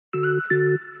Hi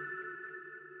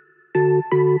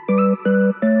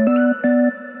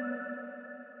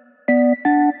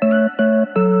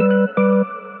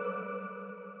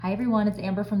everyone, it's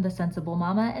Amber from The Sensible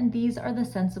Mama, and these are the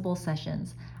Sensible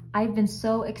Sessions. I've been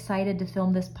so excited to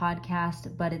film this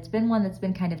podcast, but it's been one that's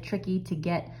been kind of tricky to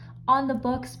get on the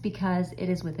books because it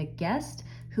is with a guest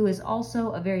who is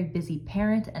also a very busy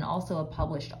parent and also a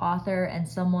published author and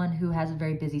someone who has a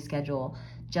very busy schedule,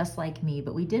 just like me.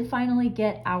 But we did finally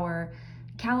get our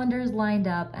calendars lined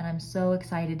up, and I'm so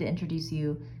excited to introduce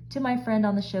you to my friend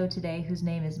on the show today, whose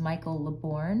name is Michael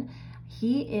Laborn.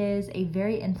 He is a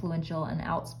very influential and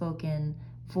outspoken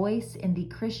voice in the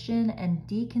Christian and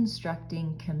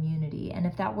deconstructing community. And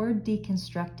if that word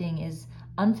deconstructing is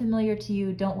unfamiliar to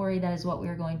you, don't worry, that is what we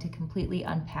are going to completely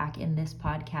unpack in this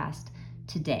podcast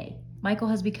today. Michael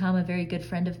has become a very good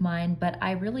friend of mine, but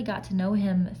I really got to know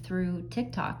him through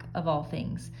TikTok, of all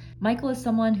things. Michael is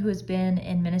someone who has been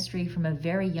in ministry from a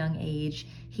very young age.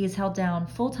 He has held down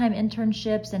full-time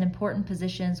internships and important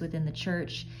positions within the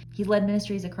church. He's led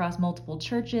ministries across multiple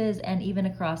churches and even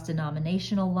across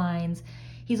denominational lines.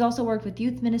 He's also worked with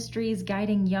youth ministries,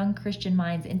 guiding young Christian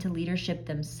minds into leadership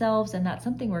themselves, and that's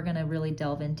something we're going to really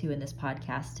delve into in this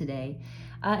podcast today.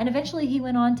 And eventually he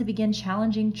went on to begin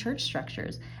challenging church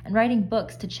structures and writing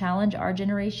books to challenge our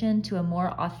generation to a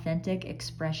more authentic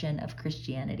expression of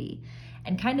Christianity.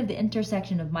 And kind of the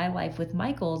intersection of my life with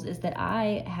Michael's is that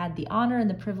I had the honor and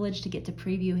the privilege to get to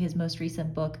preview his most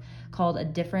recent book called A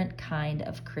Different Kind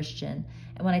of Christian.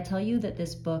 And when I tell you that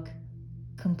this book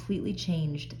completely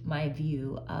changed my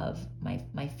view of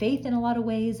my faith in a lot of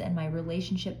ways and my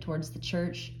relationship towards the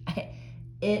church,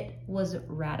 it was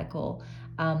radical.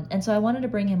 And so I wanted to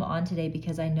bring him on today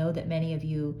because I know that many of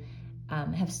you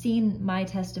have seen my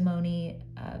testimony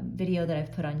video that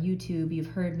I've put on YouTube. You've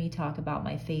heard me talk about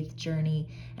my faith journey,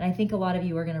 and I think a lot of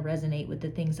you are going to resonate with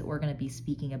the things that we're going to be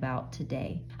speaking about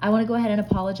today. I want to go ahead and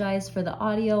apologize for the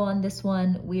audio on this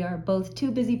one. We are both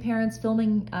two busy parents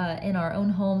filming in our own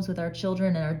homes with our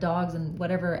children and our dogs and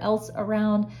whatever else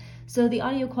around. So the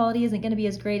audio quality isn't going to be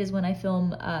as great as when I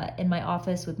film in my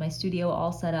office with my studio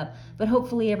all set up, but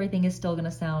hopefully everything is still going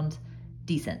to sound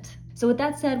decent. So with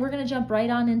that said, we're going to jump right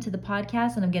on into the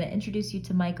podcast, and I'm going to introduce you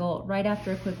to Michael right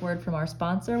after a quick word from our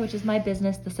sponsor, which is my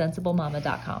business,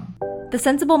 thesensiblemama.com. The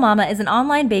Sensible Mama is an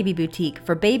online baby boutique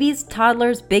for babies,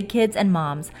 toddlers, big kids, and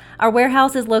moms. Our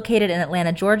warehouse is located in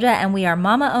Atlanta, Georgia, and we are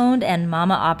mama-owned and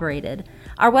mama-operated.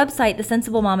 Our website,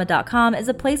 thesensiblemama.com, is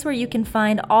a place where you can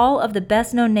find all of the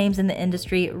best-known names in the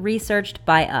industry researched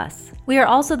by us. We are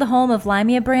also the home of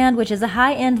Limea brand, which is a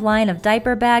high-end line of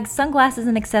diaper bags, sunglasses,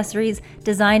 and accessories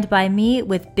designed by me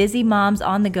with busy moms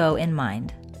on the go in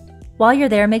mind. While you're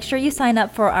there, make sure you sign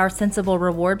up for our Sensible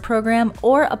Reward program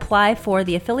or apply for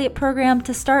the affiliate program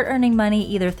to start earning money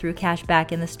either through cash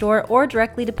back in the store or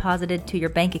directly deposited to your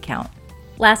bank account.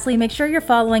 Lastly, make sure you're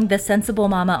following The Sensible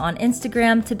Mama on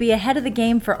Instagram to be ahead of the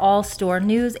game for all store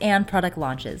news and product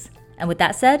launches. And with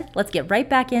that said, let's get right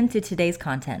back into today's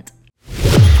content.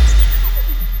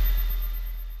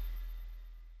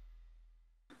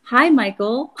 Hi,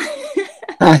 Michael.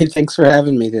 Hi, thanks for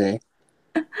having me today.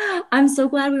 I'm so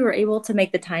glad we were able to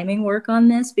make the timing work on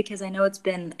this because I know it's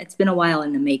been a while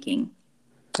in the making.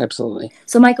 Absolutely.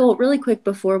 So Michael, really quick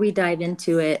before we dive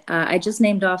into it, I just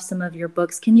named off some of your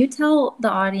books. Can you tell the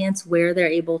audience where they're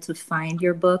able to find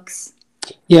your books?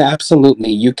 Yeah,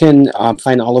 absolutely. You can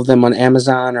find all of them on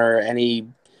Amazon or any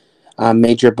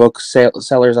major book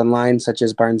sellers online, such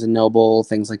as Barnes & Noble,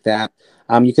 things like that.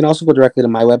 You can also go directly to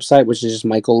my website, which is just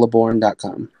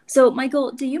michaellaborn.com. So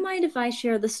Michael, do you mind if I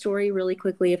share the story really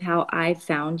quickly of how I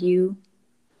found you?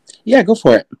 Yeah, go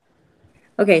for it.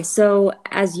 Okay, so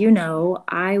as you know,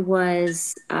 I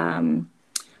was,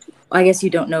 I guess you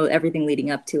don't know everything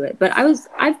leading up to it, but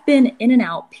I've been in and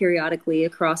out periodically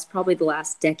across probably the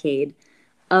last decade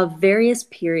of various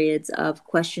periods of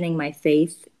questioning my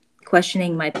faith,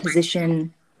 questioning my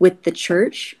position with the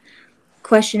church,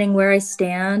 questioning where I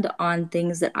stand on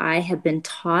things that I have been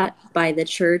taught by the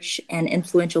church and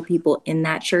influential people in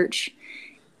that church.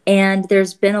 And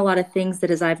there's been a lot of things that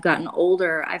as I've gotten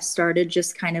older, I've started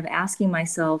just kind of asking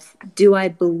myself, do I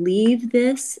believe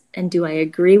this? And do I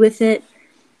agree with it?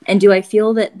 And do I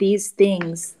feel that these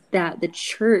things that the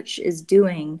church is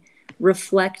doing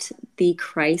reflect the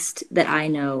Christ that I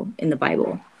know in the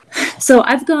Bible? So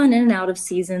I've gone in and out of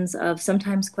seasons of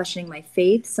sometimes questioning my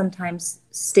faith, sometimes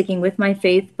sticking with my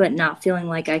faith, but not feeling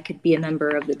like I could be a member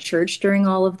of the church during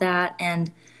all of that.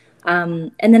 And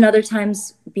then other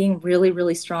times being really,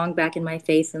 really strong back in my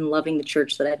faith and loving the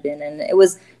church that I've been in. It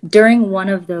was during one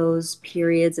of those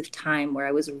periods of time where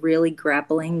I was really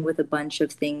grappling with a bunch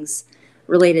of things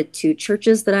related to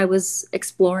churches that I was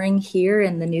exploring here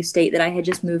in the new state that I had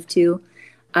just moved to.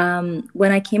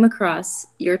 When I came across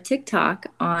your TikTok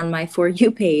on my For You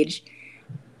page,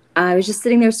 I was just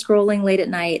sitting there scrolling late at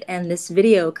night, and this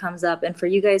video comes up. And for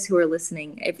you guys who are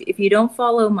listening, if you don't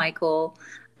follow Michael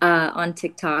on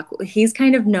TikTok, he's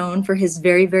kind of known for his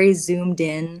very, very zoomed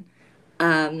in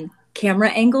camera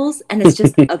angles, and it's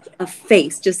just a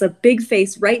face, just a big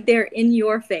face right there in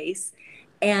your face,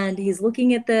 and he's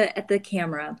looking at the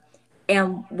camera.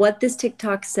 And what this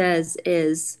TikTok says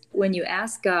is, when you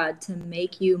ask God to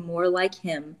make you more like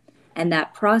him, and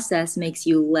that process makes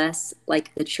you less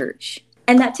like the church.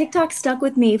 And that TikTok stuck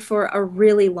with me for a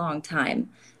really long time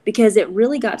because it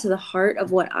really got to the heart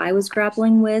of what I was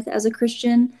grappling with as a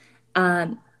Christian.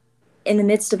 In the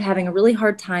midst of having a really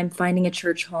hard time finding a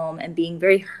church home and being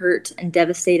very hurt and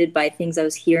devastated by things I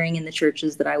was hearing in the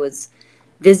churches that I was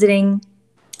visiting.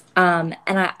 And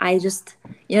I just,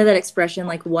 that expression,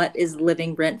 like, what is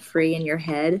living rent free in your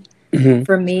head? Mm-hmm.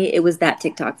 For me, it was that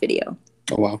TikTok video.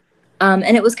 Oh, wow.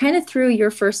 And it was kind of through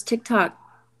your first TikTok.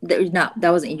 That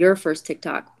wasn't your first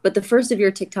TikTok, but the first of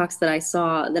your TikToks that I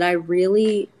saw that I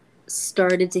really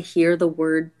started to hear the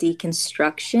word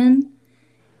deconstruction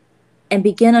and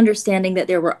begin understanding that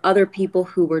there were other people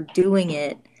who were doing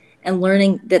it, and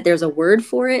learning that there's a word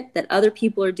for it, that other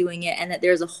people are doing it, and that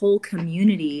there's a whole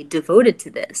community devoted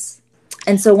to this.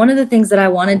 And so one of the things that I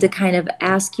wanted to kind of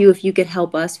ask you if you could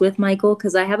help us with, Michael,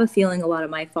 because I have a feeling a lot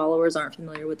of my followers aren't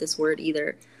familiar with this word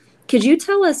either. Could you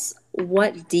tell us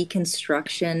what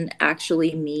deconstruction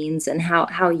actually means and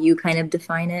how you kind of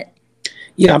define it?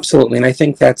 Yeah, absolutely. And I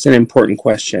think that's an important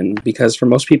question because for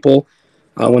most people,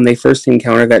 when they first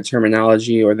encounter that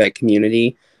terminology or that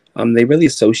community, they really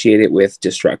associate it with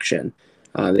destruction.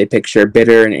 They picture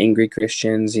bitter and angry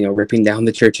Christians, ripping down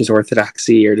the church's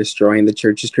orthodoxy or destroying the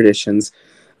church's traditions.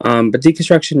 But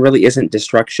deconstruction really isn't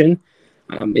destruction.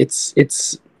 It's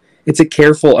a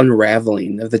careful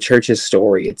unraveling of the church's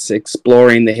story. It's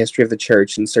exploring the history of the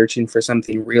church and searching for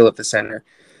something real at the center.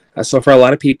 So for a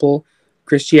lot of people,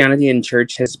 Christianity and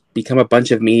church has become a bunch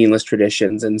of meaningless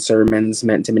traditions and sermons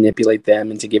meant to manipulate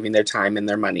them into giving their time and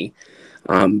their money.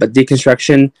 But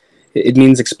deconstruction, it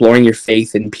means exploring your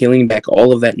faith and peeling back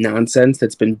all of that nonsense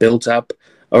that's been built up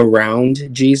around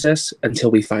Jesus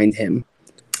until we find him.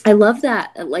 I love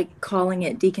that, like, calling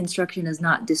it deconstruction is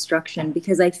not destruction,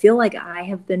 because I feel like I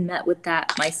have been met with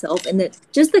that myself. And that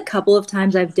just the couple of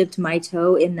times I've dipped my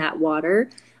toe in that water,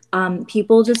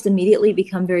 people just immediately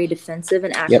become very defensive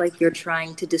and act like you're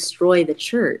trying to destroy the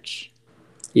church.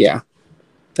 Yeah,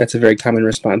 that's a very common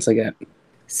response I get.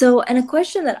 So, and a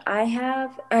question that I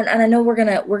have, and I know we're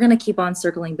gonna keep on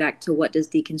circling back to what does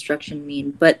deconstruction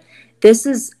mean, but this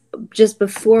is just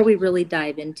before we really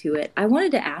dive into it. I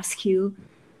wanted to ask you,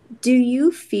 do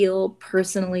you feel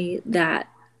personally that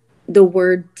the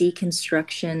word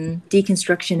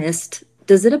deconstructionist,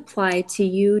 does it apply to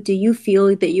you? Do you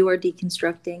feel that you are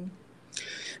deconstructing?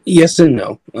 Yes and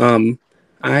no. When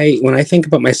I think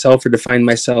about myself or define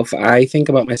myself, I think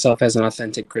about myself as an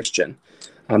authentic Christian.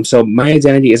 So my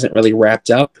identity isn't really wrapped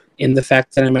up in the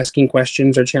fact that I'm asking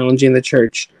questions or challenging the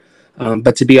church.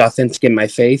 But to be authentic in my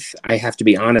faith, I have to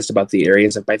be honest about the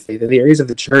areas of my faith and the areas of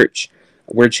the church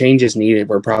where change is needed,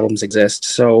 where problems exist.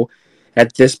 So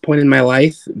at this point in my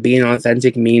life, being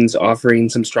authentic means offering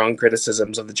some strong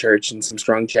criticisms of the church and some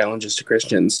strong challenges to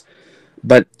Christians.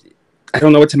 But I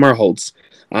don't know what tomorrow holds.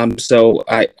 So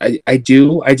I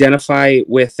do identify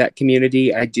with that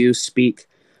community. I do speak.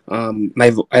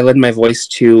 I lend my voice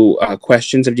to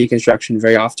questions of deconstruction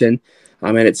very often,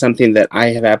 and it's something that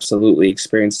I have absolutely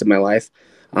experienced in my life.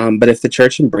 But if the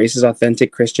church embraces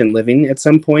authentic Christian living at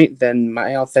some point, then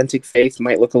my authentic faith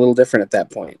might look a little different at that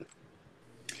point.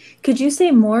 Could you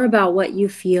say more about what you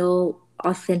feel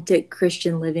authentic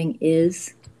Christian living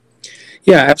is?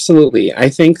 Yeah, absolutely. I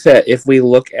think that if we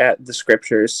look at the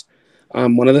scriptures,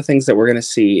 one of the things that we're going to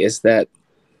see is that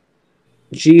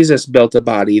Jesus built a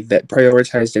body that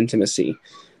prioritized intimacy,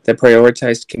 that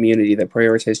prioritized community, that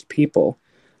prioritized people.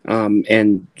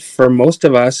 And for most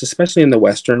of us, especially in the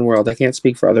Western world, I can't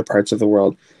speak for other parts of the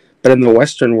world, but in the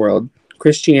Western world,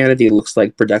 Christianity looks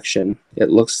like production. It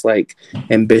looks like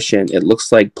ambition. It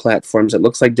looks like platforms. It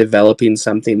looks like developing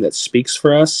something that speaks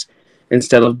for us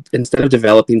instead of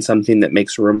developing something that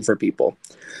makes room for people.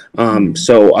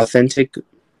 So authentic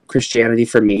Christianity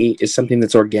for me is something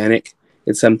that's organic.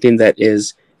 It's something that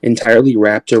is entirely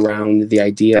wrapped around the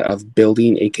idea of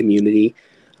building a community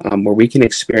where we can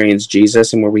experience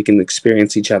Jesus and where we can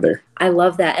experience each other. I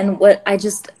love that. And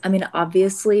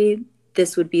obviously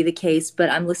this would be the case, but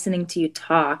I'm listening to you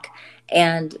talk.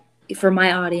 And for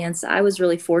my audience, I was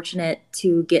really fortunate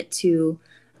to get to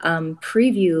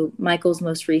preview Michael's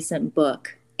most recent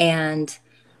book. And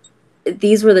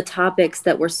these were the topics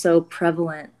that were so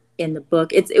prevalent in the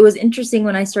book. It was interesting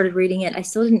when I started reading it. I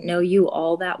still didn't know you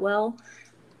all that well.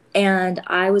 And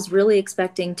I was really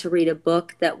expecting to read a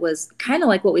book that was kind of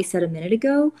like what we said a minute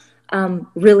ago,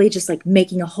 really just like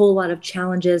making a whole lot of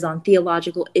challenges on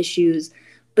theological issues.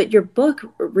 But your book,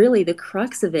 really, the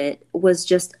crux of it was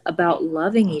just about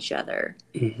loving each other.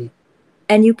 Mm-hmm.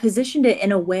 And you positioned it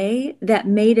in a way that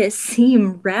made it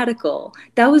seem radical.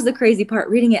 That was the crazy part.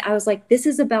 Reading it, I was like, this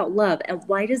is about love. And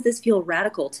why does this feel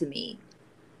radical to me?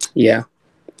 Yeah.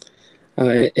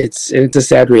 It's a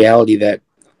sad reality that,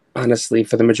 honestly,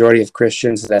 for the majority of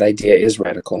Christians, that idea is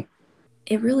radical.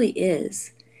 It really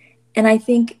is. And I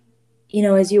think,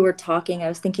 as you were talking, I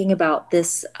was thinking about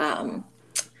this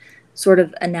sort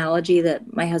of analogy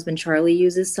that my husband Charlie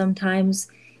uses sometimes.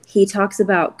 He talks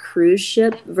about cruise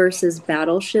ship versus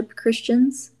battleship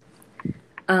Christians.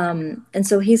 And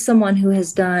so he's someone who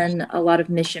has done a lot of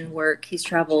mission work. He's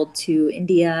traveled to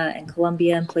India and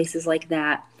Colombia and places like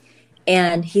that.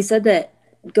 And he said that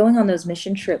going on those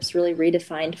mission trips really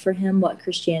redefined for him what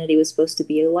Christianity was supposed to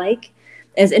be like.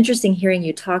 It's interesting hearing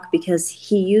you talk because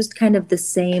he used kind of the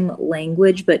same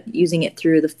language, but using it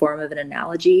through the form of an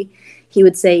analogy. He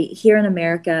would say, here in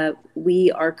America, we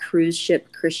are cruise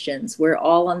ship Christians. We're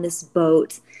all on this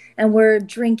boat and we're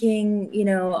drinking,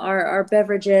 our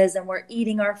beverages, and we're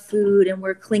eating our food, and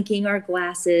we're clinking our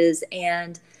glasses,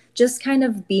 and just kind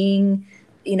of being,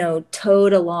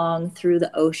 towed along through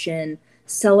the ocean,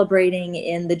 celebrating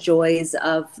in the joys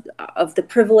of the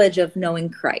privilege of knowing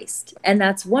Christ. And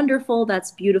that's wonderful,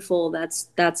 that's beautiful,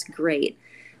 that's great.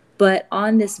 But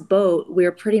on this boat,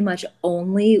 we're pretty much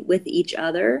only with each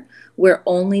other. We're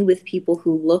only with people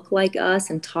who look like us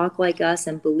and talk like us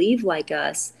and believe like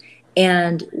us.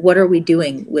 And what are we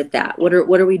doing with that? What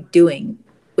are we doing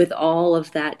with all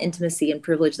of that intimacy and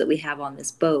privilege that we have on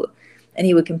this boat? And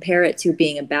he would compare it to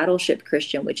being a battleship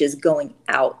Christian, which is going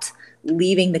out,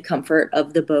 leaving the comfort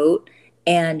of the boat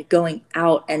and going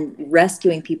out and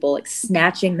rescuing people, like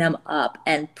snatching them up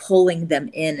and pulling them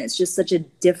in. It's just such a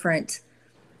different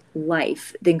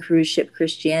life than cruise ship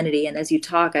Christianity. And as you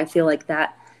talk, I feel like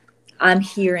that I'm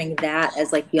hearing that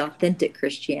as like the authentic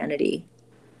Christianity.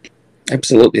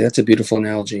 Absolutely. That's a beautiful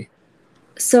analogy.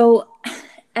 So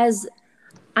as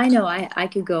I know, I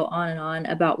could go on and on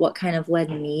about what kind of led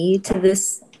me to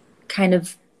this kind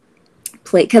of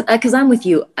play, because I'm with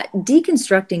you.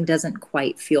 Deconstructing doesn't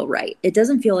quite feel right. It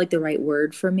doesn't feel like the right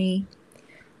word for me.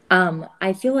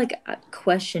 I feel like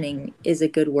questioning is a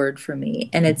good word for me,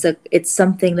 and it's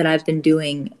something that I've been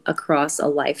doing across a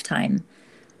lifetime.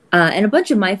 And a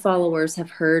bunch of my followers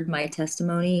have heard my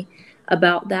testimony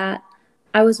about that.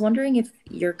 I was wondering if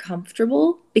you're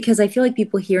comfortable, because I feel like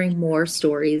people hearing more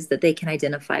stories that they can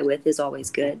identify with is always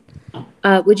good.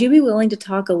 Would you be willing to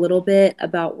talk a little bit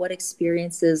about what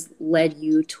experiences led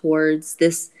you towards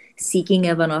this seeking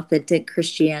of an authentic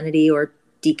Christianity, or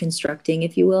deconstructing,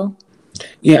 if you will?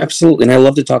 Yeah, absolutely. And I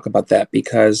love to talk about that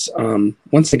because,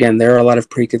 once again, there are a lot of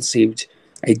preconceived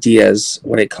ideas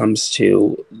when it comes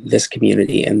to this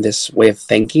community and this way of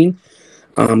thinking.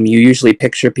 You usually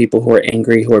picture people who are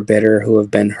angry, who are bitter, who have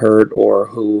been hurt, or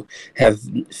who have.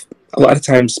 A lot of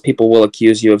times people will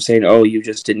accuse you of saying, oh, you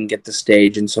just didn't get the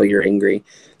stage and so you're angry.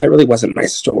 That really wasn't my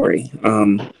story.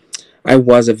 I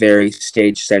was a very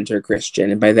stage-centered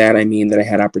Christian, and by that I mean that I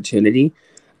had opportunity.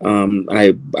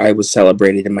 I was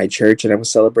celebrated in my church, and I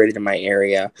was celebrated in my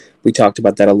area. We talked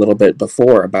about that a little bit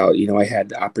before, about, I had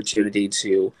the opportunity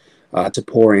to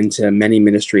pour into many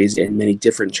ministries in many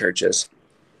different churches.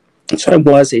 So I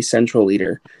was a central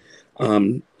leader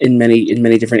in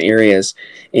many different areas,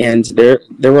 and there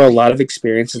were a lot of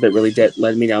experiences that really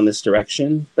led me down this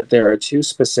direction. But there are two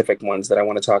specific ones that I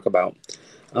want to talk about.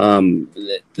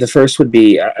 The first would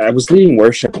be I was leading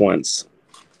worship once,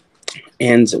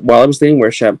 and while I was leading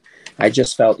worship, I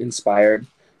just felt inspired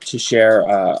to share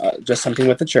just something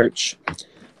with the church.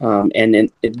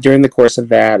 During the course of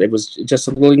that, it was just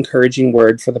a little encouraging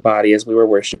word for the body as we were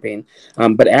worshiping.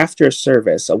 But after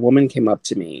service, a woman came up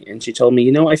to me and she told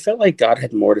me, I felt like God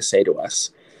had more to say to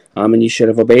us, and you should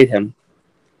have obeyed him.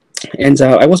 And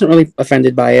I wasn't really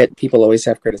offended by it. People always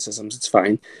have criticisms. It's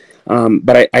fine.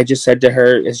 But I just said to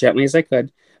her as gently as I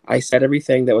could, I said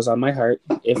everything that was on my heart.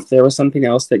 If there was something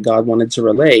else that God wanted to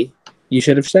relay, you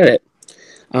should have said it.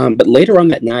 But later on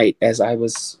that night, as I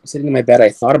was sitting in my bed, I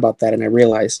thought about that and I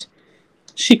realized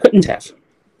she couldn't have.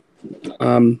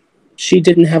 She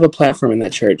didn't have a platform in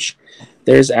that church.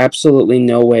 There's absolutely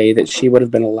no way that she would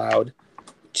have been allowed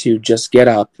to just get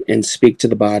up and speak to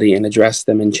the body and address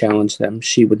them and challenge them.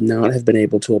 She would not have been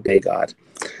able to obey God.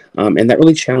 And that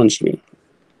really challenged me.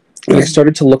 And I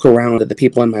started to look around at the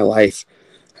people in my life.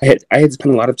 I had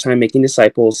spent a lot of time making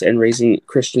disciples and raising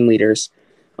Christian leaders,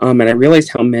 and I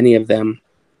realized how many of them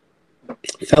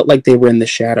felt like they were in the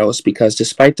shadows because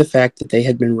despite the fact that they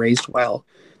had been raised well,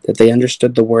 that they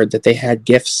understood the word, that they had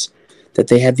gifts, that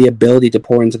they had the ability to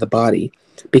pour into the body,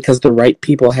 because the right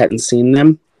people hadn't seen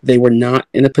them, they were not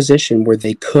in a position where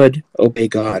they could obey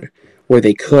God, where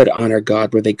they could honor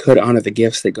God, where they could honor the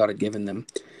gifts that God had given them.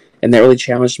 And that really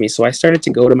challenged me. So I started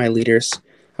to go to my leaders.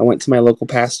 I went to my local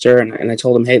pastor and I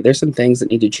told him, hey, there's some things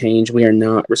that need to change. We are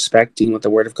not respecting what the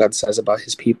word of God says about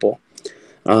his people.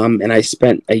 And I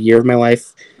spent a year of my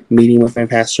life meeting with my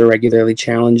pastor regularly,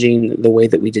 challenging the way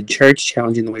that we did church,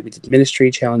 challenging the way we did ministry,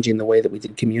 challenging the way that we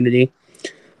did community,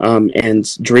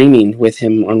 and dreaming with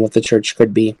him on what the church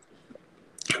could be.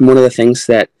 And one of the things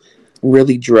that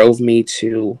really drove me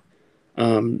to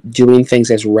doing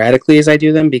things as radically as I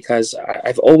do them, because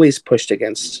I've always pushed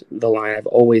against the line. I've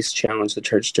always challenged the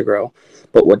church to grow.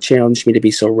 But what challenged me to be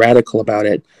so radical about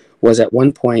it was at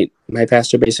one point, my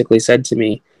pastor basically said to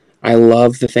me, I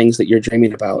love the things that you're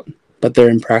dreaming about, but they're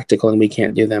impractical and we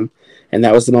can't do them. And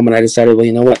that was the moment I decided, well,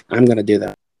 you know what? I'm going to do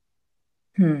that.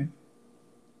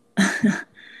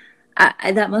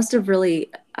 That must have really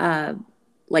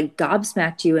like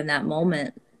gobsmacked you in that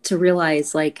moment to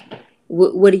realize like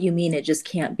what do you mean it just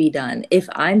can't be done? If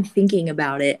I'm thinking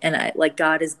about it and I like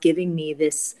God is giving me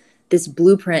this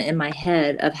blueprint in my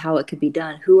head of how it could be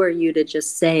done, who are you to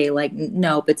just say like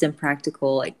nope, it's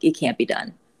impractical, like it can't be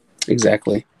done?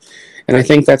 Exactly. And I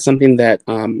think that's something that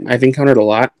I've encountered a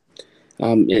lot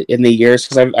in the years,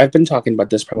 because I've been talking about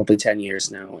this probably 10 years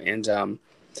now. And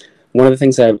one of the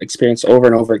things that I've experienced over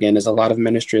and over again is a lot of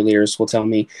ministry leaders will tell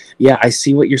me, yeah, I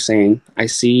see what you're saying. I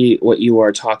see what you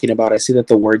are talking about. I see that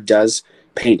the word does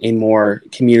paint a more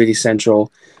community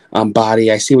central body.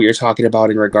 I see what you're talking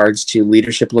about in regards to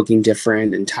leadership looking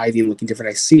different and tithing looking different.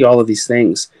 I see all of these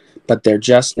things, but they're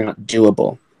just not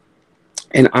doable.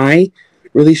 And I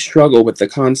really struggle with the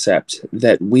concept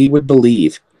that we would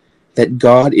believe that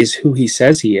God is who he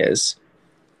says he is,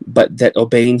 but that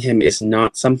obeying him is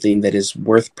not something that is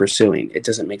worth pursuing. It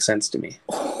doesn't make sense to me.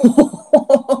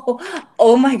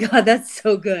 Oh my God, that's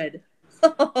so good.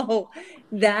 Oh,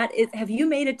 that is, have you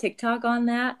made a TikTok on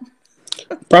that?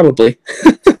 Probably.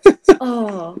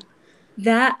 Oh,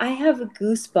 that I have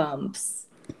goosebumps.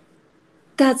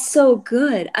 That's so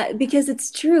good because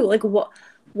it's true. Like,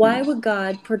 why would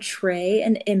God portray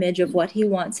an image of what he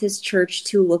wants his church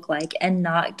to look like and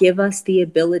not give us the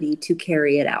ability to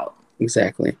carry it out?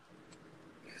 Exactly.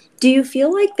 Do you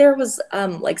feel like there was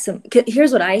like some,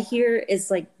 here's what I hear is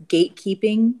like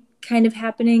gatekeeping kind of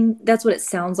happening. That's what it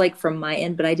sounds like from my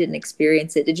end, but I didn't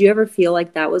experience it. Did you ever feel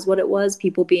like that was what it was?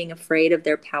 People being afraid of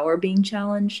their power being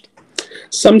challenged?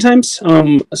 Sometimes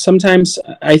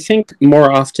I think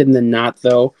more often than not,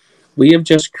 though, we have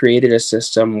just created a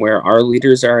system where our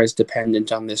leaders are as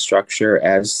dependent on this structure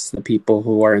as the people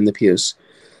who are in the pews.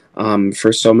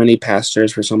 For so many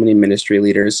pastors, for so many ministry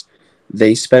leaders,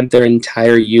 they spent their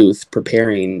entire youth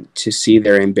preparing to see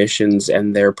their ambitions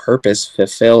and their purpose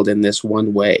fulfilled in this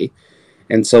one way.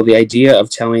 And so the idea of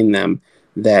telling them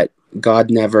that God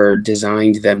never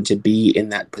designed them to be in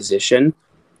that position,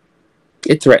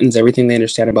 it threatens everything they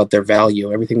understand about their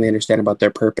value, everything they understand about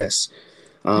their purpose.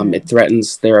 It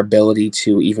threatens their ability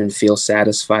to even feel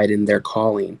satisfied in their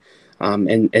calling.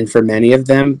 And for many of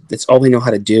them, it's all they know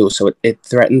how to do. So it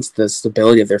threatens the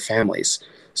stability of their families.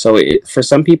 So for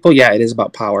some people, yeah, it is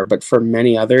about power. But for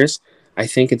many others, I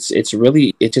think it's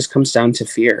really, it just comes down to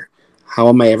fear. How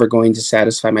am I ever going to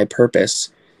satisfy my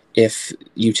purpose if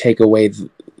you take away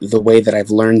the way that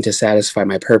I've learned to satisfy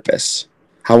my purpose?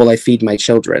 How will I feed my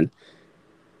children?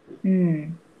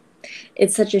 Mm.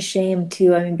 It's such a shame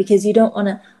too. I mean, because you don't want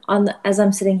to, as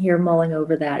I'm sitting here mulling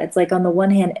over that, it's like on the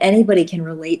one hand, anybody can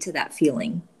relate to that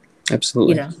feeling. You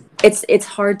Absolutely. know, it's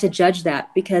hard to judge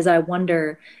that because I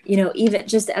wonder, even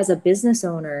just as a business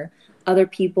owner, other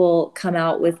people come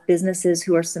out with businesses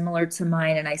who are similar to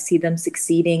mine and I see them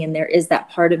succeeding and there is that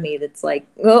part of me that's like,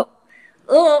 oh,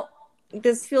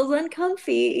 this feels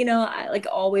uncomfy. I like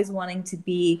always wanting to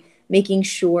be making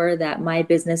sure that my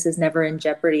business is never in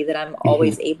jeopardy, that I'm Mm-hmm.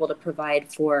 always able to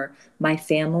provide for my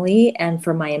family and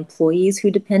for my employees who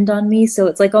depend on me. So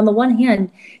it's like, on the one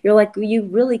hand, you're like, you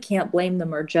really can't blame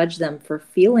them or judge them for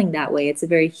feeling that way. It's a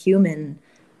very human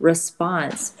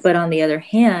response. But on the other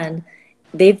hand,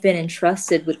 they've been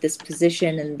entrusted with this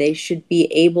position and they should be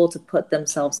able to put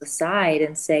themselves aside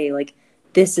and say, like,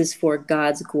 this is for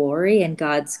God's glory and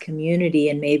God's community,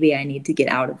 and maybe I need to get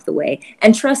out of the way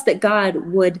and trust that God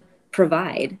would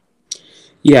provide.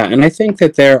 Yeah, and I think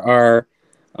that there are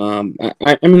I'm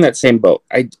in that same boat.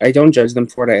 I don't judge them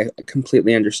for it. I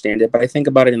completely understand it, but I think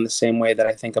about it in the same way that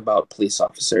I think about police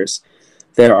officers.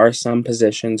 There are some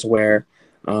positions where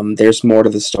there's more to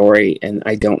the story, and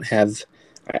I don't have.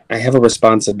 I have a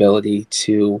responsibility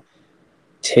to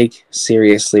take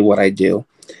seriously what I do,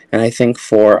 and I think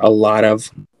for a lot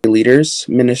of leaders,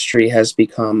 ministry has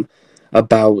become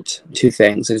about two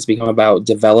things. It has become about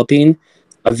developing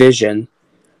a vision,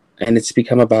 and it's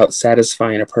become about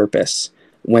satisfying a purpose,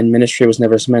 when ministry was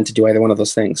never meant to do either one of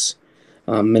those things.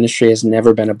 Ministry has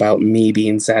never been about me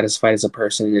being satisfied as a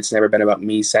person. It's never been about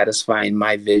me satisfying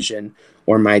my vision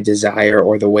or my desire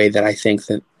or the way that I think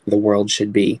that the world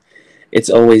should be. It's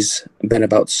always been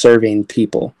about serving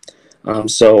people.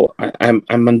 So I'm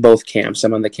on both camps.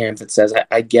 I'm on the camp that says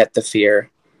I get the fear,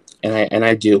 and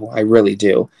I do. I really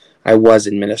do. I was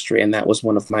in ministry, and that was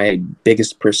one of my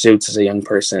biggest pursuits as a young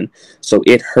person. So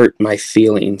it hurt my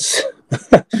feelings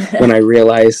when I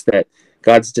realized that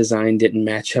God's design didn't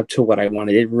match up to what I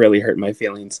wanted. It really hurt my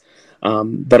feelings.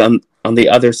 But on the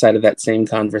other side of that same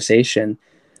conversation,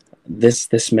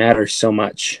 this matters so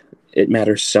much. It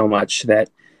matters so much that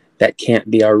that can't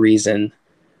be our reason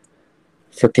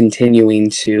for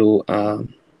continuing to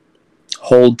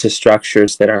hold to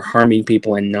structures that are harming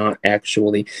people and not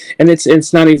actually. And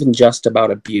it's not even just about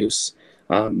abuse,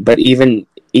 but even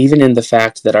in the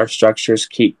fact that our structures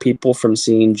keep people from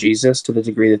seeing Jesus to the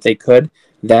degree that they could,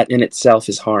 that in itself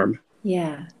is harm.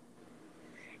 Yeah.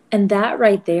 And that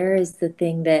right there is the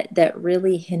thing that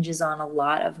really hinges on a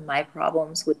lot of my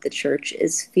problems with the church,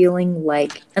 is feeling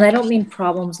like, and I don't mean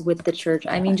problems with the church,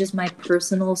 I mean just my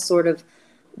personal sort of,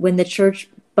 when the church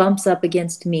bumps up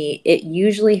against me, it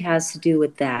usually has to do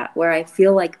with that, where I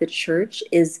feel like the church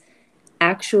is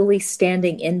actually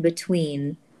standing in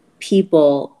between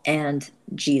people and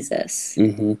Jesus.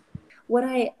 Mm-hmm. What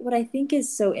I think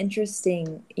is so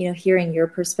interesting, hearing your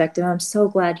perspective, I'm so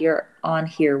glad you're on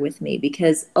here with me,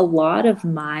 because a lot of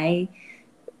my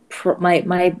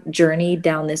journey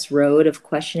down this road of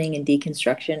questioning and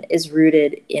deconstruction is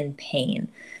rooted in pain.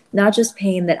 Not just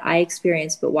pain that I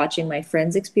experienced, but watching my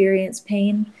friends experience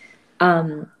pain.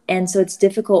 And so it's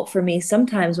difficult for me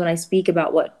sometimes when I speak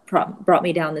about what brought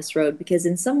me down this road, because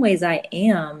in some ways I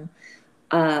am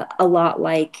a lot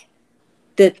like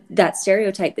that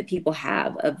stereotype that people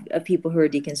have of people who are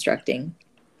deconstructing,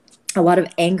 a lot of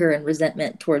anger and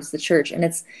resentment towards the church. And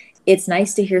it's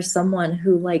nice to hear someone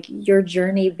who, like, your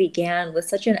journey began with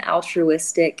such an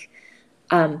altruistic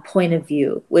point of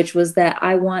view, which was that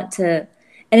I want to,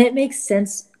 and it makes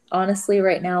sense honestly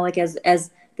right now, like as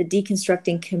the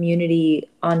deconstructing community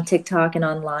on TikTok and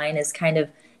online is kind of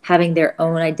having their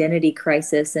own identity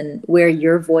crisis, and where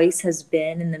your voice has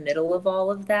been in the middle of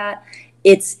all of that,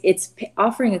 it's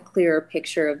offering a clearer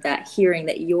picture of that, hearing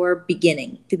that your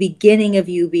beginning, the beginning of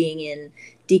you being in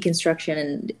deconstruction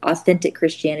and authentic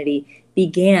Christianity,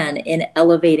 began in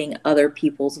elevating other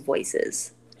people's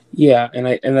voices. Yeah,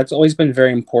 and that's always been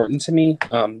very important to me,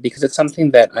 because it's something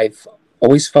that I've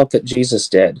always felt that Jesus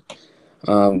did.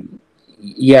 Um,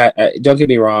 yeah, don't get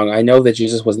me wrong. I know that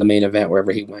Jesus was the main event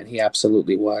wherever he went. He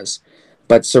absolutely was.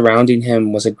 But surrounding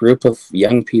him was a group of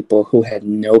young people who had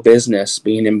no business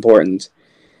being important.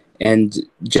 And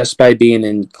just by being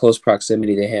in close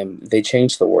proximity to him, they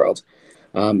changed the world.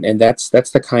 And that's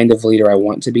the kind of leader I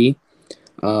want to be.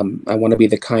 I want to be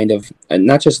the kind of,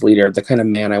 not just leader, the kind of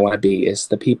man I want to be is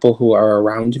the people who are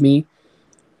around me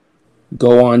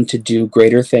go on to do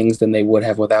greater things than they would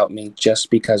have without me, just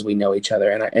because we know each other.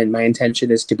 And my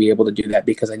intention is to be able to do that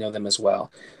because I know them as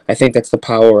well. I think that's the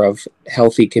power of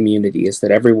healthy community, is that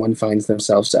everyone finds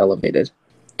themselves elevated.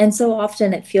 And so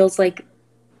often it feels like,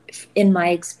 in my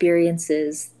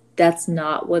experiences, that's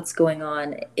not what's going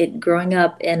on. It growing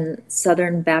up in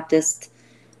Southern Baptist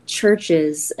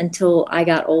churches until I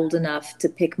got old enough to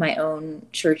pick my own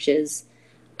churches,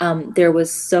 there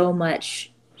was so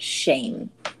much shame.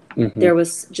 Mm-hmm. There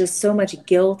was just so much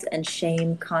guilt and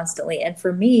shame constantly. And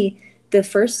for me, the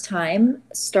first time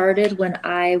started when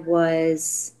I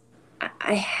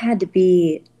had to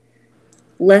be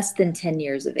less than 10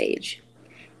 years of age.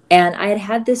 And I had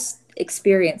had this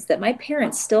experience that my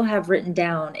parents still have written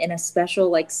down in a special,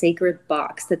 like, sacred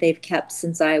box that they've kept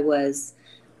since I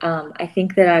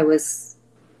think that I was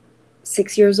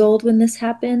 6 years old when this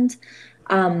happened.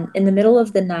 In the middle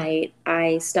of the night,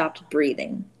 I stopped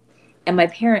breathing. And my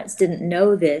parents didn't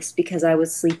know this because I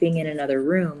was sleeping in another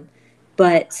room.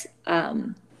 But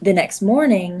the next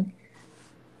morning,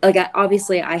 like,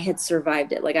 obviously I had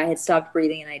survived it. Like, I had stopped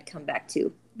breathing and I had come back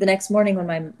to. The next morning when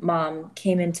my mom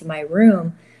came into my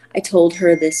room, I told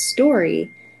her this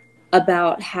story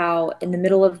about how in the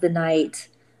middle of the night,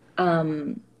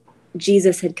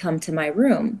 Jesus had come to my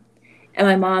room. And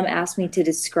my mom asked me to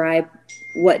describe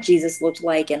what Jesus looked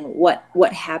like and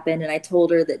what happened. And I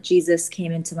told her that Jesus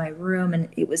came into my room, and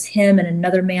it was him and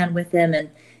another man with him, and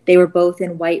they were both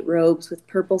in white robes with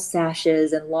purple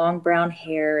sashes and long brown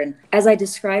hair. And as I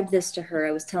described this to her,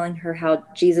 I was telling her how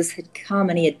Jesus had come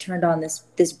and he had turned on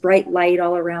this bright light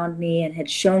all around me and had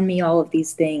shown me all of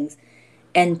these things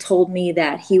and told me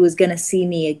that he was going to see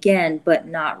me again, but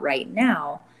not right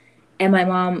now. And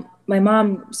my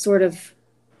mom sort of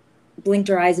blinked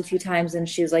her eyes a few times, and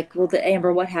she was like, well,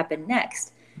 Amber, what happened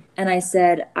next? And I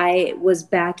said, I was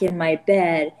back in my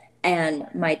bed and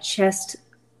my chest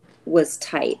was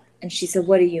tight. And she said,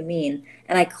 what do you mean?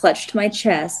 And I clutched my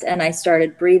chest and I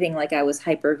started breathing like I was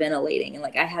hyperventilating. And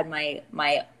like I had my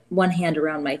one hand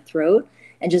around my throat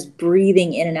and just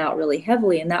breathing in and out really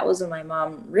heavily. And that was when my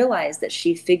mom realized that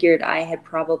she figured I had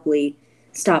probably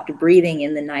stopped breathing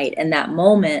in the night. And that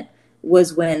moment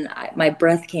was when my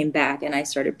breath came back and I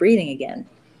started breathing again.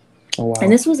 Oh, wow.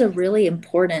 And this was a really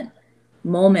important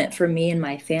moment for me and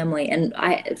my family. And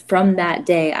from that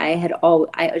day, I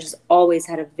just always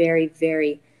had a very,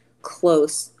 very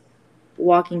close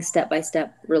walking step by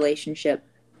step relationship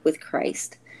with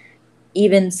Christ.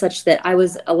 Even such that I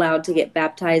was allowed to get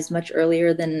baptized much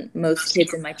earlier than most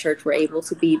kids in my church were able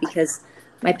to be, because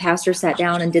my pastor sat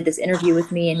down and did this interview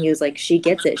with me, and he was like, she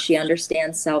gets it. She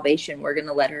understands salvation. We're going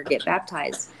to let her get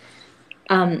baptized.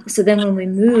 So then when we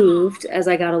moved, as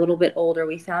I got a little bit older,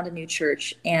 we found a new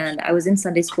church, and I was in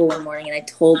Sunday school one morning and I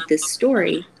told this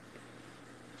story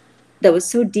that was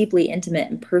so deeply intimate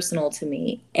and personal to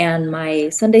me. And my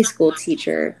Sunday school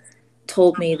teacher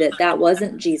told me that that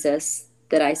wasn't Jesus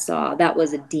that I saw, that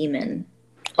was a demon.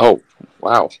 Oh,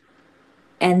 wow.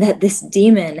 And that this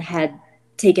demon had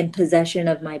taken possession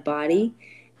of my body,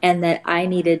 and that I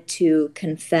needed to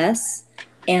confess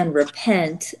and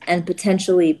repent and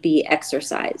potentially be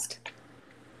exorcised.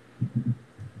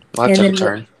 Well, that took a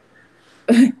turn.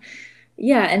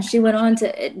 Yeah, and she went on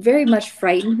to, it very much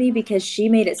frightened me because she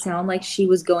made it sound like she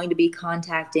was going to be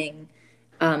contacting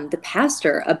the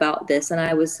pastor about this, and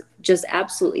I was just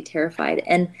absolutely terrified.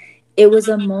 And it was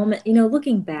a moment,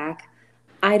 looking back,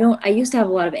 I used to have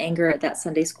a lot of anger at that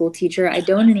Sunday school teacher. I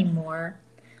don't anymore.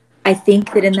 I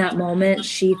think that in that moment,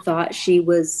 she thought she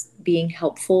was being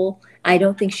helpful. I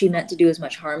don't think she meant to do as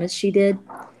much harm as she did,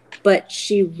 but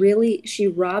she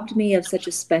robbed me of such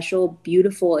a special,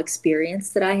 beautiful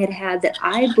experience that I had had that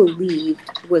I believed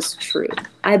was true.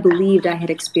 I believed I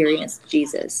had experienced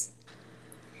Jesus.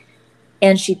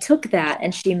 And she took that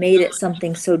and she made it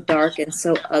something so dark and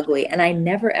so ugly, and I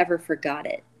never ever forgot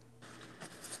it.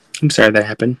 I'm sorry that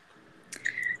happened.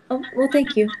 Oh, well,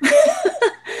 thank you.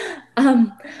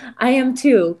 I am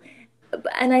too.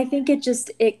 And I think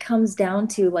it comes down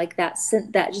to like that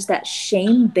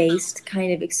shame-based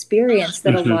kind of experience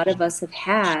that a lot of us have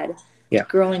had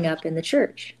growing up in the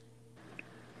church.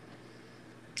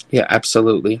 Yeah,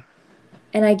 absolutely.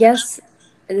 And I guess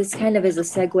this kind of is a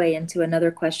segue into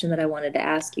another question that I wanted to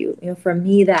ask you. For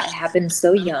me, that happened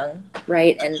so young,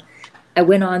 right? And I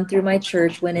went on through my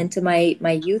church, went into my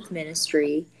youth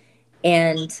ministry,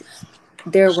 and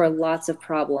there were lots of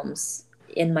problems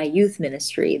in my youth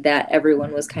ministry that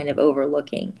everyone was kind of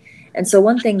overlooking. And so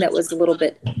one thing that was a little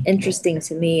bit interesting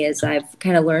to me as I've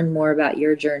kind of learned more about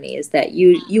your journey is that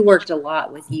you worked a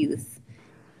lot with youth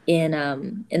in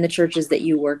the churches that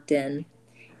you worked in.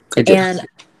 I did. And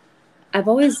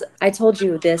I told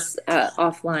you this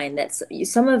offline, that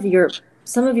some of your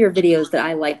videos that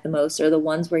I like the most are the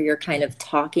ones where you're kind of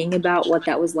talking about what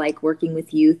that was like working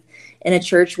with youth in a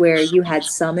church where you had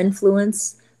some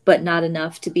influence, but not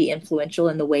enough to be influential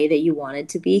in the way that you wanted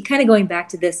to be. Kind of going back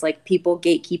to this, like people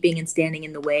gatekeeping and standing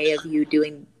in the way of you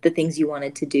doing the things you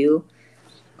wanted to do.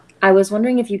 I was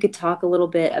wondering if you could talk a little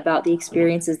bit about the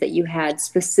experiences that you had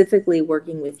specifically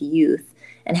working with youth,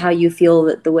 and how you feel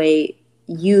that the way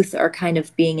youth are kind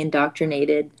of being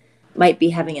indoctrinated might be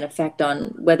having an effect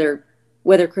on whether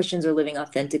Christians are living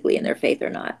authentically in their faith or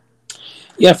not.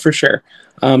 Yeah, for sure.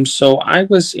 So I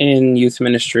was in youth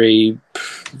ministry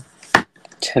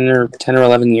 10 or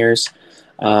 11 years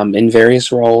in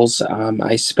various roles.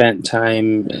 I spent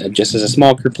time just as a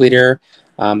small group leader.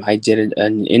 I did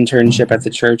an internship at the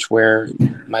church where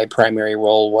my primary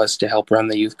role was to help run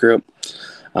the youth group.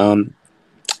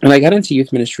 And I got into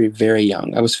youth ministry very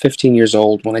young. I was 15 years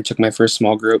old when I took my first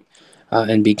small group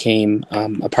and became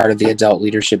a part of the adult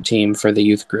leadership team for the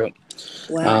youth group.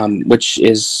 Wow. Which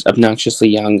is obnoxiously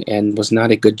young and was not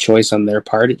a good choice on their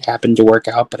part. It happened to work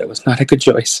out, but it was not a good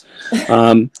choice.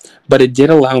 But it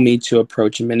did allow me to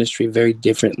approach ministry very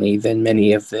differently than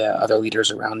many of the other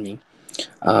leaders around me.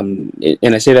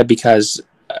 And I say that because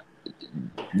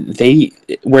they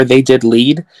where they did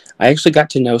lead, I actually got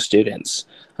to know students.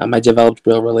 I developed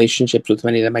real relationships with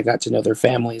many of them. I got to know their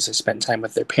families. I spent time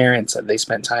with their parents. They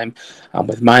spent time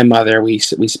with my mother. We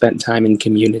spent time in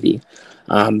community.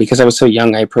 Because I was so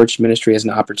young, I approached ministry as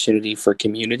an opportunity for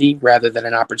community rather than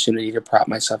an opportunity to prop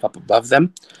myself up above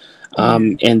them.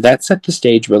 And that set the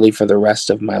stage really for the rest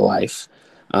of my life.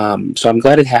 So I'm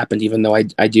glad it happened, even though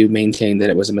I do maintain that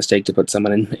it was a mistake to put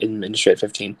someone in ministry at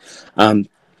 15. Um,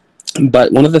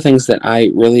 but one of the things that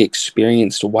I really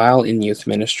experienced while in youth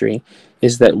ministry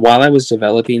is that while I was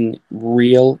developing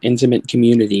real intimate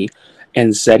community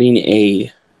and setting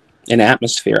an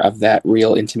atmosphere of that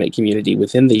real intimate community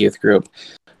within the youth group,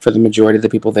 for the majority of the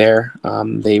people there,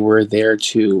 they were there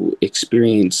to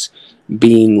experience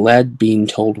being led, being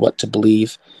told what to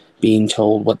believe, being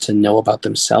told what to know about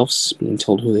themselves, being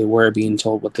told who they were, being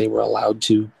told what they were allowed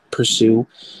to pursue,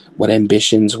 what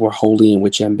ambitions were holy and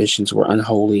which ambitions were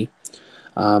unholy,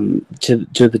 to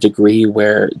the degree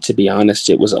where, to be honest,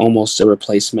 it was almost a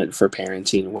replacement for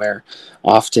parenting, where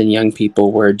often young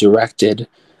people were directed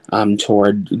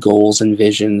toward goals and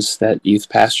visions that youth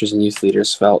pastors and youth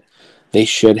leaders felt they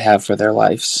should have for their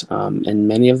lives. And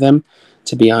many of them,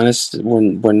 to be honest,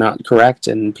 were not correct,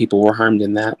 and people were harmed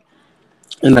in that.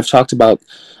 And I've talked about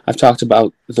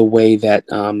the way that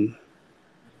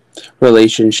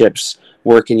relationships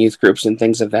work in youth groups and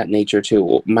things of that nature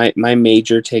too. My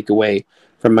major takeaway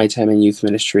from my time in youth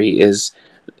ministry is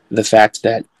the fact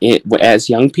that as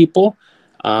young people,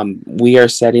 we are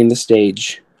setting the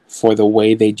stage for the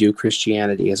way they do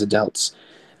Christianity as adults.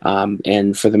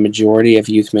 And for the majority of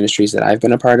youth ministries that I've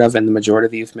been a part of, and the majority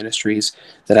of the youth ministries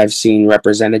that I've seen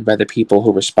represented by the people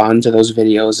who respond to those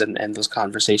videos and those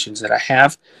conversations that I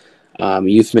have,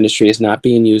 youth ministry is not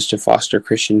being used to foster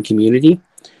Christian community.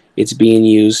 It's being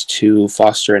used to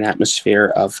foster an atmosphere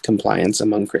of compliance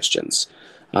among Christians.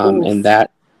 And Oof.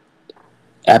 that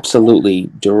absolutely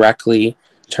directly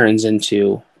turns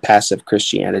into passive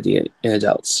Christianity in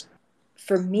adults.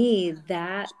 For me,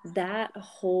 that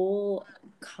whole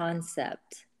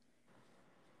concept,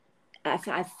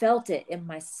 I felt it in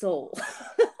my soul.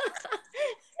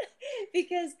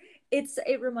 Because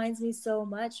it reminds me so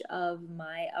much of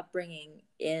my upbringing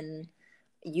in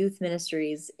youth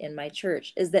ministries in my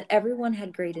church, is that everyone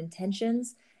had great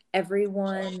intentions.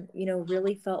 Everyone,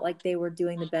 really felt like they were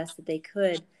doing the best that they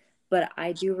could. But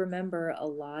I do remember a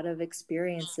lot of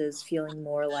experiences feeling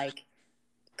more like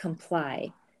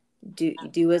comply,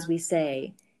 do as we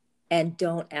say, and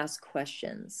don't ask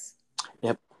questions.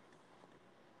 Yep,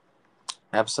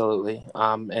 absolutely.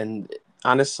 And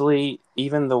honestly,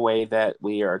 even the way that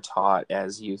we are taught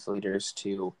as youth leaders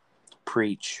to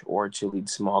preach or to lead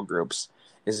small groups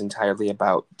is entirely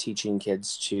about teaching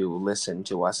kids to listen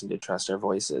to us and to trust our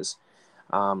voices.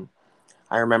 Um,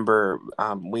 I remember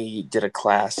we did a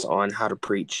class on how to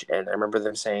preach, and I remember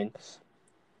them saying,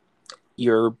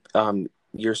 your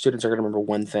students are going to remember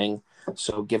one thing,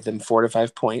 so give them 4 to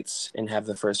 5 points and have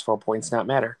the first 4 points not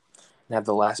matter, and have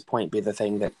the last point be the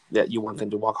thing that you want them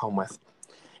to walk home with.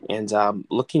 And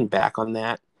looking back on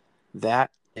that, that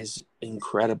is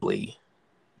incredibly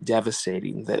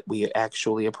devastating that we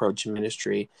actually approach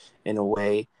ministry in a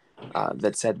way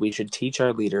that said we should teach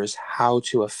our leaders how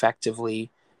to effectively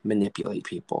manipulate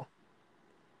people.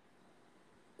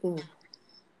 Ooh.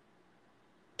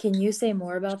 Can you say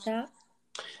more about that?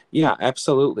 Yeah,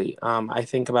 absolutely. I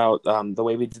think about the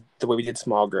way we did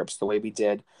small groups, the way we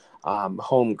did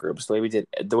home groups, the way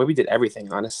we did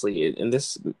everything. Honestly, and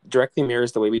this directly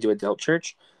mirrors the way we do adult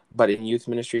church. But in youth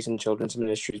ministries and children's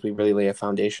ministries, we really lay a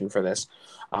foundation for this,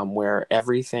 where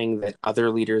everything that other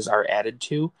leaders are added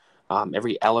to,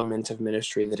 every element of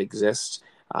ministry that exists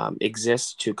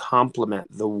to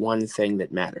complement the one thing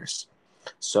that matters.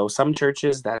 So some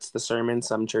churches, that's the sermon.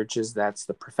 Some churches, that's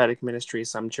the prophetic ministry.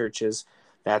 Some churches,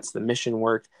 that's the mission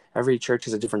work. Every church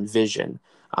has a different vision.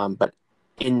 But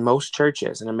in most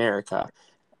churches in America,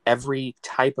 every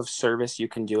type of service you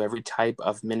can do, every type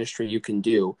of ministry you can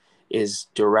do is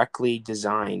directly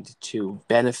designed to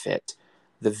benefit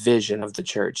the vision of the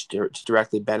church, to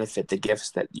directly benefit the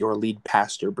gifts that your lead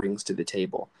pastor brings to the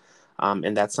table.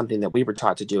 And that's something that we were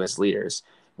taught to do as leaders.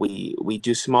 We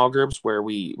do small groups where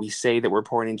we say that we're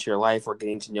pouring into your life, we're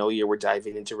getting to know you, we're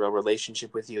diving into real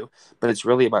relationship with you, but it's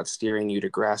really about steering you to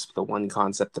grasp the one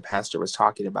concept the pastor was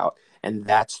talking about, and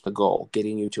that's the goal,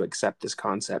 getting you to accept this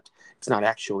concept. It's not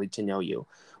actually to know you,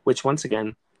 which once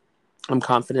again, I'm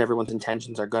confident everyone's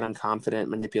intentions are good. I'm confident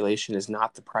manipulation is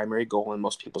not the primary goal in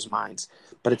most people's minds,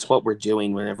 but it's what we're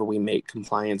doing whenever we make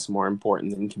compliance more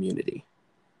important than community.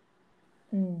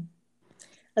 Mm.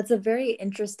 That's a very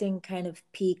interesting kind of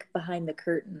peek behind the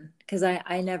curtain because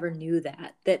I never knew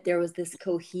that there was this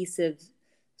cohesive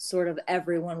sort of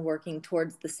everyone working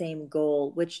towards the same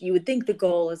goal, which you would think the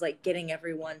goal is like getting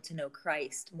everyone to know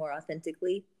Christ more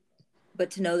authentically, but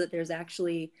to know that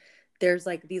there's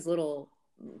like these little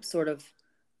sort of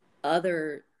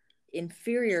other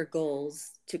inferior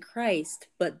goals to Christ,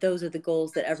 but those are the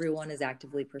goals that everyone is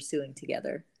actively pursuing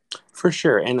together. For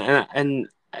sure. And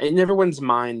in everyone's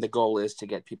mind, the goal is to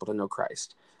get people to know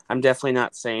Christ. I'm definitely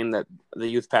not saying that the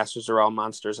youth pastors are all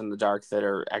monsters in the dark that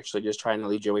are actually just trying to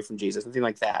lead you away from Jesus, nothing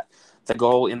like that. The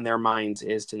goal in their minds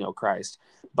is to know Christ.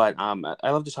 But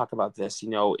I love to talk about this. You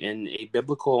know, in a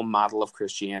biblical model of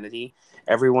Christianity,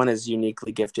 everyone is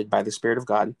uniquely gifted by the Spirit of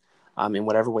God, in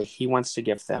whatever way He wants to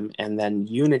gift them. And then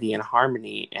unity and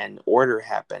harmony and order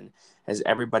happen as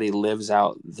everybody lives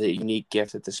out the unique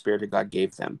gift that the Spirit of God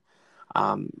gave them.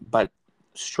 But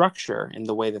structure in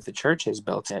the way that the church has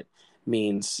built it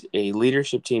means a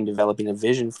leadership team developing a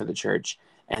vision for the church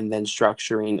and then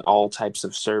structuring all types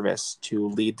of service to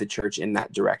lead the church in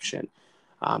that direction.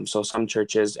 So some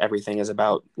churches, everything is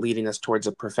about leading us towards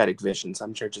a prophetic vision.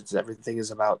 Some churches, everything is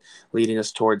about leading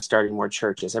us towards starting more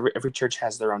churches. Every church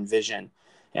has their own vision.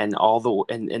 And although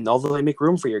they make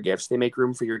room for your gifts, they make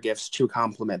room for your gifts to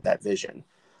complement that vision.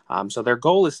 So their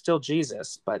goal is still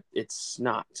Jesus, but it's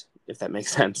not, if that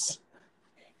makes sense.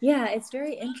 Yeah, it's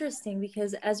very interesting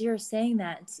because as you're saying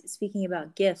that, speaking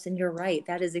about gifts, and you're right,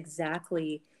 that is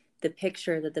exactly the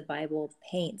picture that the Bible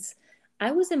paints.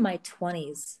 I was in my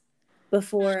 20s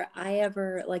before I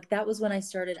ever, like, that was when I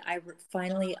started.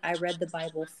 Finally, I read the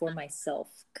Bible for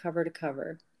myself, cover to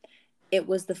cover. It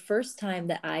was the first time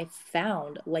that I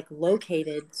found, like,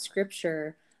 located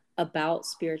scripture about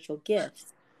spiritual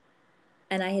gifts.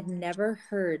 And I had never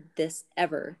heard this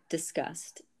ever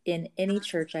discussed in any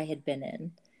church I had been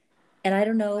in. And I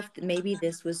don't know if maybe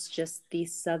this was just the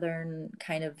Southern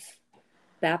kind of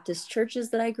Baptist churches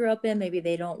that I grew up in. Maybe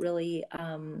they don't really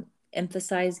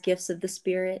emphasize gifts of the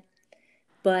Spirit.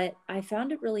 But I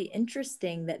found it really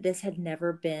interesting that this had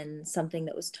never been something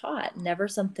that was taught, never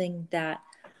something that,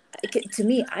 to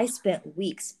me, I spent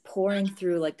weeks pouring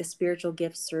through like the spiritual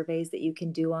gifts surveys that you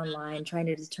can do online, trying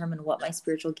to determine what my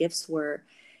spiritual gifts were.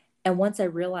 And once I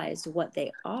realized what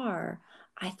they are,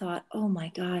 I thought, oh my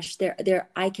gosh,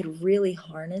 I could really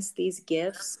harness these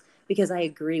gifts because I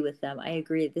agree with them. I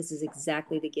agree that this is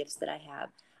exactly the gifts that I have.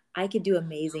 I could do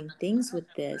amazing things with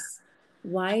this.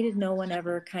 Why did no one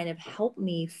ever kind of help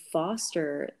me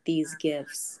foster these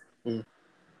gifts? Mm.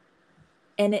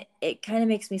 And it kind of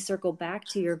makes me circle back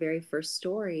to your very first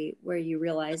story where you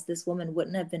realize this woman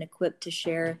wouldn't have been equipped to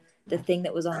share the thing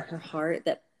that was on her heart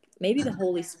that maybe the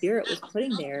Holy Spirit was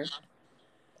putting there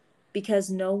because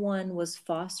no one was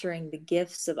fostering the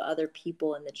gifts of other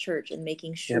people in the church and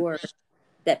making Yep. sure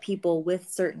that people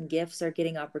with certain gifts are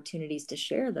getting opportunities to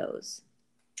share those.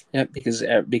 Yep.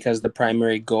 Because the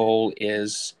primary goal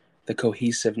is the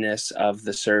cohesiveness of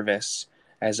the service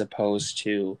as opposed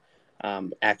to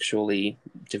actually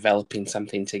developing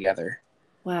something together.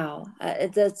 Wow,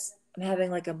 that's I'm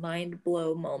having like a mind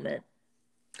blow moment.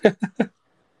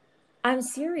 I'm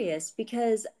serious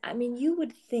because I mean, you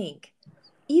would think,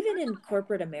 even in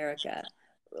corporate America,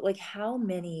 like how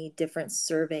many different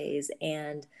surveys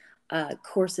and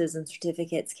courses and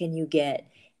certificates can you get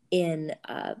in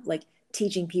like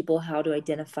teaching people how to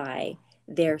identify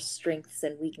their strengths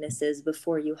and weaknesses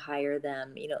before you hire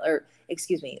them, or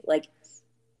excuse me, like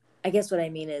I guess what I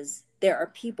mean is there are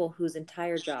people whose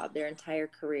entire job, their entire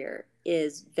career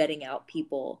is vetting out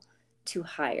people to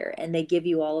hire. And they give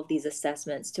you all of these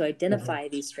assessments to Mm-hmm. identify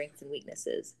these strengths and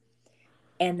weaknesses.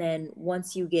 And then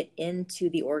once you get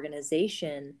into the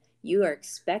organization, you are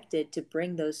expected to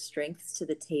bring those strengths to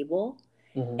the table.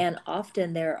 Mm-hmm. And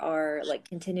often there are like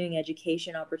continuing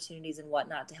education opportunities and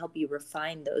whatnot to help you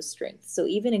refine those strengths. So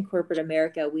even in corporate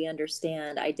America, we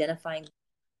understand identifying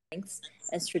strengths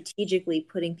and strategically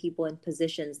putting people in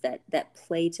positions that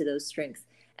play to those strengths.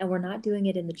 And we're not doing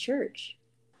it in the church.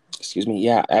 Excuse me.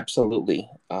 Yeah, absolutely.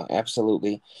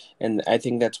 Absolutely. And I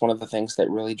think that's one of the things that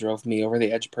really drove me over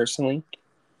the edge personally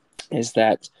is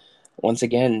that once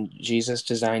again, Jesus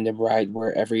designed a bride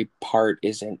where every part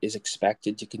is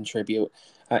expected to contribute,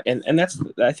 and that's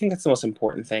I think that's the most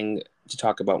important thing to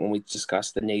talk about when we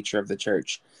discuss the nature of the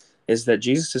church, is that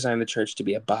Jesus designed the church to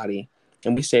be a body,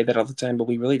 and we say that all the time, but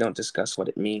we really don't discuss what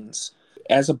it means.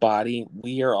 As a body,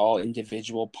 we are all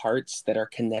individual parts that are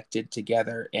connected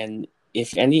together, and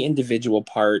if any individual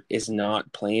part is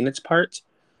not playing its part,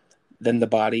 then the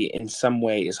body in some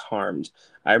way is harmed.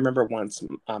 I remember once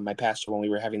my pastor, when we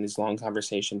were having these long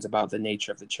conversations about the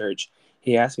nature of the church,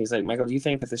 he asked me, he's like, Michael, do you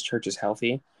think that this church is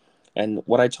healthy? And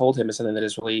what I told him is something that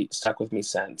has really stuck with me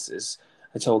since is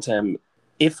I told him,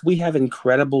 if we have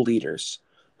incredible leaders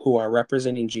who are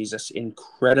representing Jesus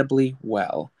incredibly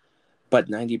well, but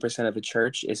 90% of the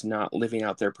church is not living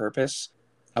out their purpose,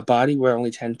 a body where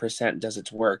only 10% does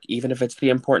its work, even if it's the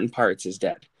important parts, is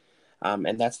dead.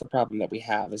 And that's the problem that we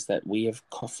have, is that we have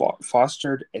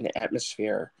fostered an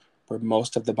atmosphere where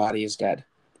most of the body is dead.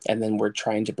 And then we're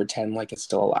trying to pretend like it's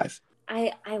still alive.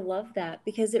 I love that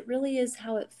because it really is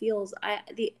how it feels.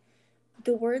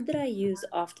 The word that I use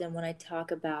often when I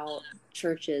talk about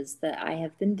churches that I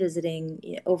have been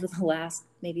visiting, over the last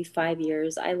maybe 5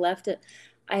 years, I left it.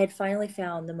 I had finally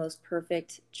found the most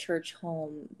perfect church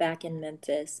home back in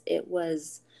Memphis. It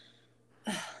was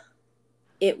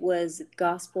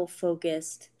gospel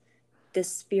focused. The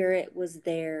spirit was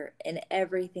there in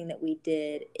everything that we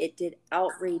did. It did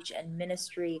outreach and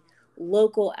ministry,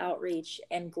 local outreach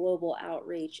and global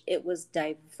outreach. It was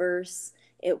diverse.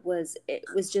 It was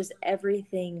just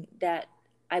everything that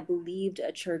I believed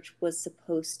a church was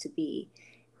supposed to be.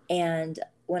 And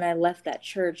when I left that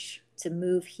church to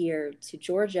move here to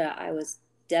Georgia, I was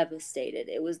devastated.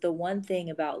 It was the one thing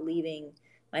about leaving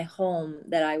my home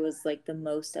that I was like the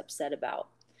most upset about.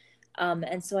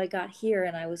 And so I got here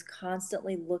and I was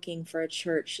constantly looking for a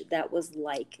church that was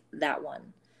like that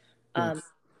one. Mm. Um,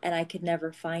 and I could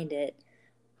never find it.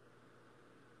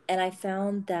 And I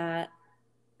found that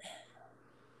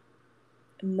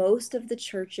most of the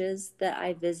churches that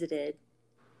I visited,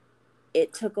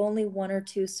 it took only one or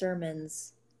two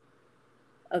sermons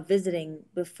of visiting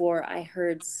before I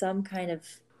heard some kind of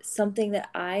something that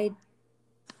I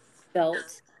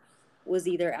felt was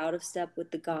either out of step with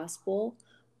the gospel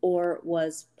or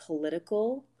was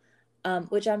political.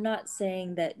 Which I'm not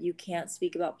saying that you can't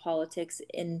speak about politics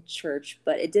in church,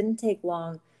 but it didn't take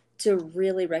long to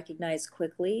really recognize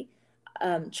quickly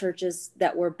churches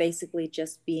that were basically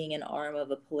just being an arm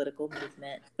of a political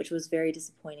movement, which was very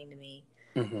disappointing to me,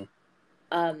 Mm-hmm.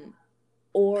 um,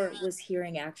 or was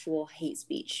hearing actual hate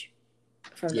speech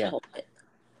from the Yeah. pulpit.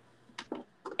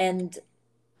 And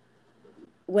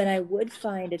when I would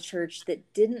find a church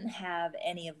that didn't have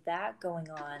any of that going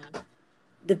on,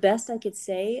 the best I could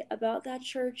say about that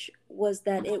church was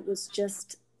that it was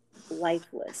just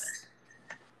lifeless.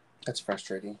 That's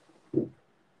frustrating.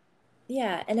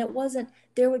 Yeah, and it wasn't,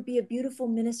 there would be a beautiful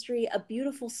ministry, a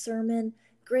beautiful sermon,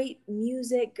 great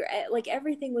music, like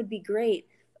everything would be great.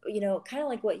 Kind of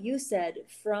like what you said,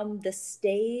 from the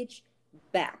stage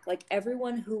back. Like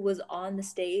everyone who was on the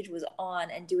stage was on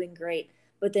and doing great.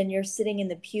 But then you're sitting in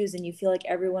the pews and you feel like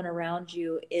everyone around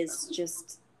you is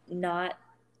just not,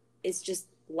 is just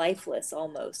lifeless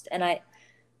almost. And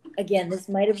again, this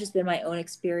might have just been my own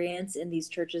experience in these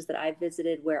churches that I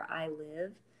visited where I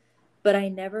live, but I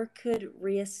never could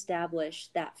reestablish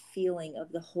that feeling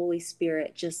of the Holy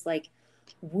Spirit just like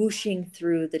whooshing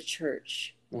through the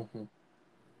church. Mm-hmm.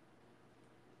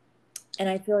 And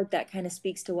I feel like that kind of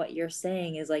speaks to what you're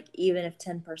saying, is like, even if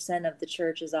 10% of the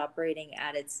church is operating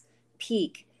at its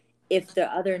peak, if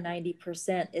the other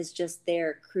 90% is just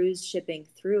there cruise shipping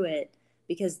through it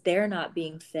because they're not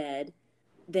being fed,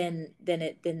 then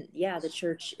yeah, the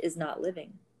church is not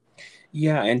living.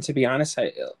 Yeah, and to be honest,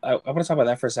 I want to talk about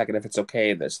that for a second, if it's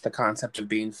okay. That's the concept of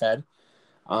being fed.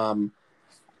 Um,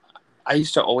 I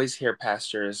used to always hear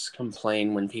pastors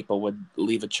complain when people would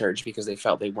leave a church because they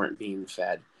felt they weren't being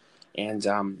fed. And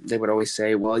they would always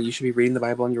say, well, you should be reading the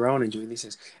Bible on your own and doing these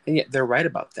things. And yet they're right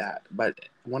about that. But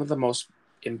one of the most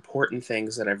important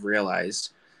things that I've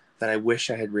realized, that I wish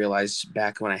I had realized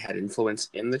back when I had influence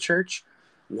in the church,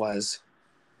 was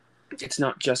it's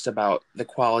not just about the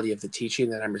quality of the teaching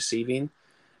that I'm receiving,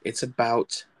 it's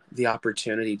about the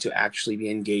opportunity to actually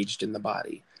be engaged in the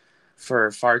body.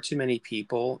 For far too many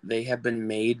people, they have been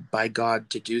made by God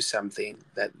to do something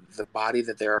that the body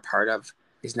that they're a part of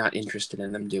is not interested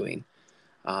in them doing.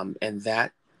 And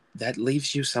that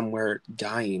leaves you somewhere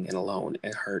dying and alone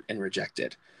and hurt and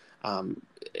rejected. Um,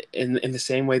 in the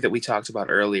same way that we talked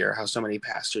about earlier, how so many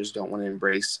pastors don't want to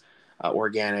embrace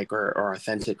organic or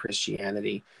authentic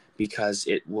Christianity because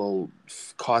it will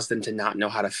cause them to not know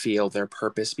how to feel their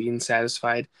purpose being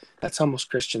satisfied. That's how most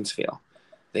Christians feel.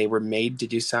 They were made to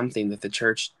do something that the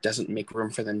church doesn't make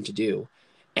room for them to do.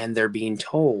 And they're being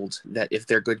told that if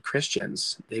they're good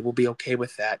Christians, they will be okay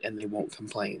with that and they won't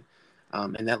complain.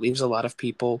 And that leaves a lot of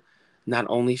people not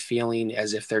only feeling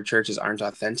as if their churches aren't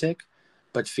authentic,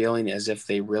 but feeling as if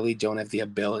they really don't have the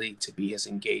ability to be as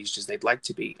engaged as they'd like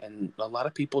to be. And a lot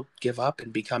of people give up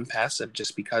and become passive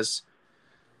just because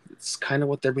it's kind of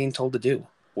what they're being told to do.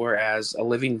 Whereas a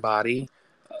living body,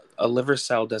 a liver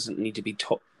cell doesn't need to be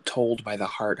told by the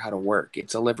heart how to work.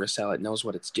 It's a liver cell, it knows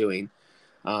what it's doing.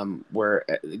 where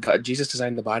Jesus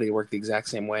designed the body to work the exact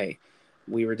same way.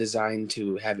 We were designed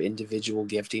to have individual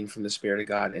gifting from the Spirit of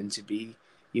God and to be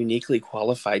uniquely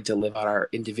qualified to live out our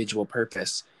individual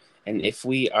purpose. And if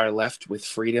we are left with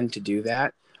freedom to do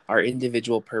that, our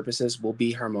individual purposes will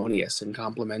be harmonious and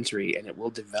complementary, and it will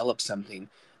develop something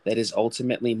that is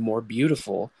ultimately more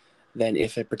beautiful than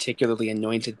if a particularly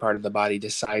anointed part of the body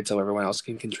decides so everyone else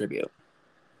can contribute.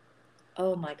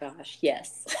 Oh my gosh,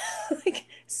 yes. Like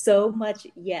so much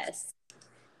yes.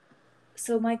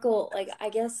 So Michael, like I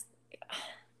guess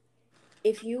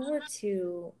if you were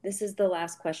to, this is the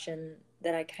last question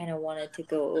that I kind of wanted to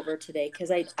go over today because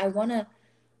I want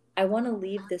to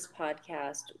leave this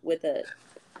podcast with a,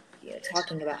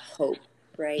 talking about hope,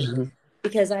 right? Mhm.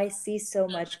 Because I see so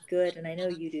much good, and I know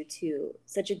you do too,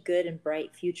 such a good and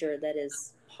bright future that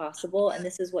is possible. And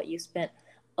this is what you spent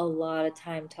a lot of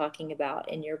time talking about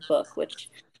in your book, which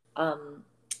um,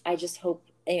 I just hope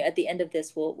at the end of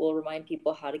this we'll remind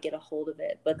people how to get a hold of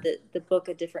it. But the book,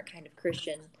 A Different Kind of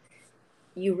Christian,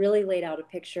 you really laid out a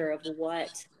picture of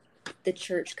what the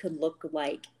church could look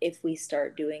like if we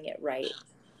start doing it right.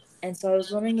 And so I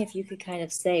was wondering if you could kind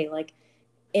of say, like,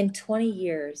 in 20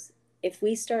 years, if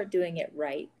we start doing it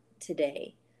right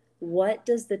today, what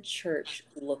does the church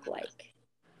look like?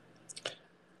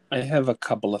 I have a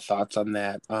couple of thoughts on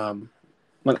that.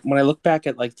 When I look back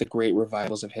at like the great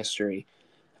revivals of history,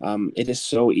 it is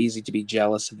so easy to be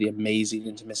jealous of the amazing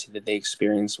intimacy that they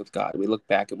experienced with God. We look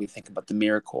back and we think about the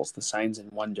miracles, the signs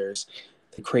and wonders,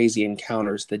 the crazy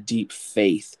encounters, the deep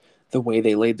faith, the way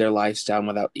they laid their lives down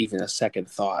without even a second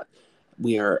thought.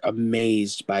 We are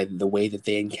amazed by the way that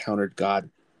they encountered God.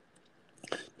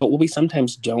 But what we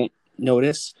sometimes don't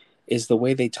notice is the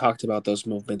way they talked about those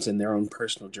movements in their own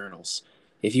personal journals.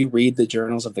 If you read the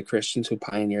journals of the Christians who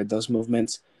pioneered those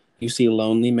movements, you see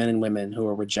lonely men and women who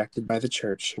were rejected by the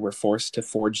church, who were forced to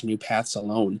forge new paths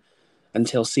alone,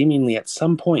 until seemingly at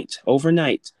some point,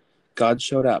 overnight, God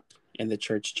showed up and the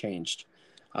church changed.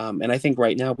 And I think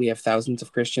right now we have thousands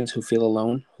of Christians who feel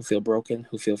alone, who feel broken,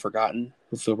 who feel forgotten,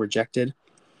 who feel rejected.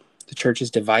 The church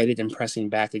is divided and pressing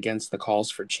back against the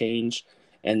calls for change,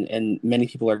 and many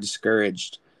people are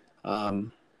discouraged.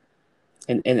 Um,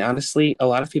 and honestly, a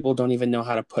lot of people don't even know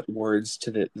how to put words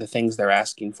to the things they're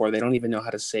asking for. They don't even know how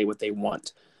to say what they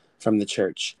want from the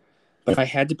church. But if I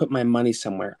had to put my money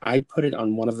somewhere, I'd put it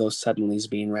on one of those suddenlies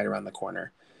being right around the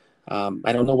corner.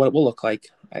 I don't know what it will look like.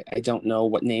 I don't know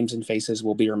what names and faces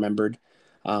will be remembered.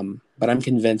 But I'm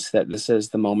convinced that this is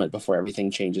the moment before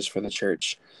everything changes for the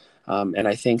church. And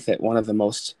I think that one of the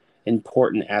most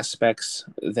important aspects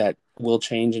that will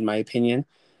change, in my opinion,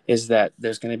 is that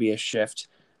there's going to be a shift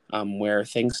where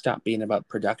things stop being about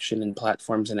production and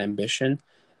platforms and ambition,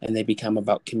 and they become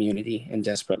about community and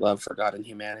desperate love for God and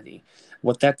humanity.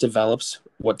 What develops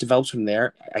from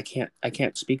there, I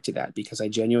can't speak to that because I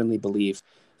genuinely believe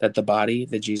that the body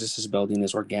that Jesus is building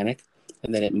is organic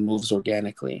and that it moves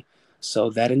organically. So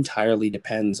that entirely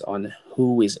depends on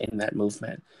who is in that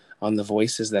movement, on the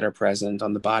voices that are present,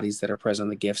 on the bodies that are present, on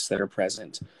the gifts that are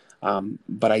present.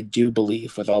 But I do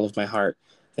believe with all of my heart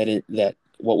that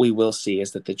what we will see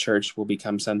is that the church will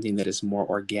become something that is more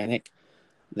organic,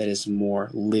 that is more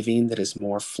living, that is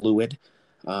more fluid,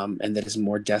 and that is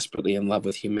more desperately in love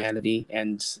with humanity.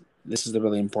 And this is the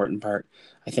really important part.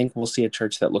 I think we'll see a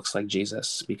church that looks like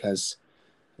Jesus because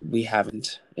we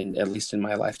haven't, at least in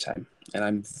my lifetime. And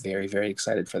I'm very, very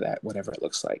excited for that, whatever it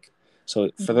looks like. So,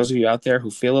 for those of you out there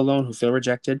who feel alone, who feel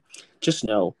rejected, just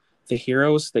know the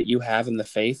heroes that you have in the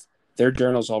faith, their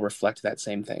journals all reflect that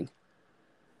same thing.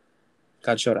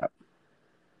 God showed up.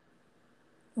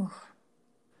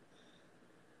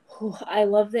 I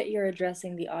love that you're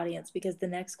addressing the audience because the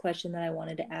next question that I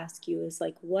wanted to ask you is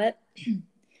like what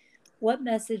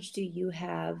message do you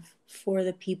have for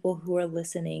the people who are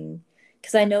listening?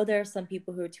 Because I know there are some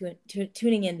people who are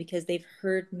tuning in because they've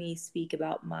heard me speak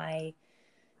about my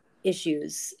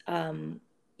issues, and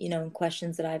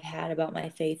questions that I've had about my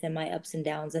faith and my ups and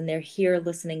downs. And they're here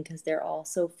listening because they're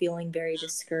also feeling very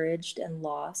discouraged and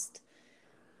lost.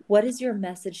 What is your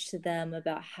message to them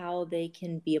about how they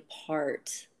can be a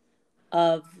part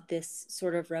of this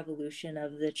sort of revolution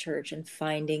of the church and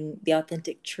finding the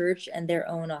authentic church and their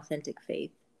own authentic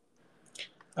faith?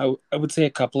 I would say a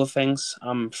couple of things.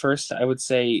 First, I would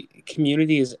say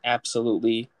community is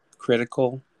absolutely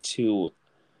critical to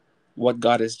what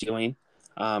God is doing.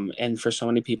 And for so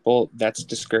many people, that's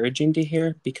discouraging to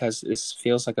hear because this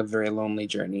feels like a very lonely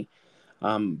journey.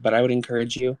 But I would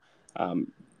encourage you.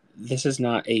 Um, this is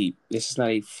not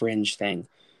a fringe thing.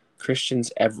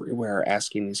 Christians everywhere are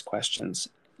asking these questions.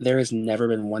 There has never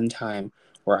been one time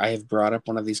where I have brought up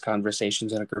one of these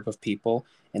conversations in a group of people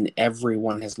and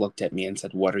everyone has looked at me and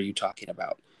said, "What are you talking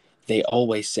about?" They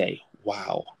always say,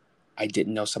 "Wow, I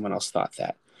didn't know someone else thought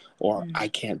that," or "I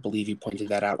can't believe you pointed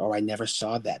that out," or "I never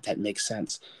saw that. That makes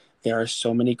sense." There are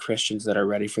so many Christians that are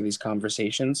ready for these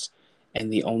conversations,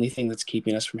 and the only thing that's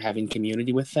keeping us from having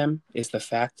community with them is the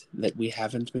fact that we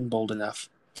haven't been bold enough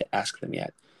to ask them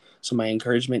yet. So my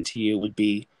encouragement to you would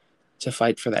be to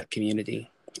fight for that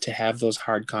community, to have those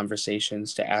hard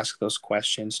conversations, to ask those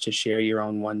questions, to share your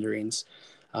own wonderings.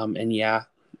 And yeah,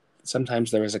 sometimes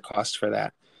there is a cost for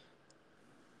that,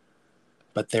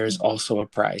 but there's also a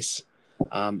price.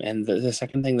 And the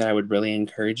second thing that I would really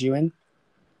encourage you in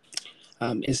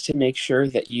is to make sure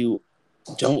that you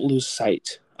don't lose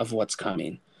sight of what's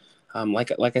coming.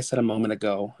 Like I said a moment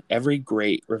ago, every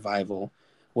great revival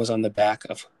was on the back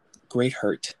of great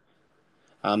hurt.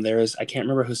 I can't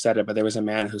remember who said it, but there was a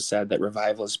man who said that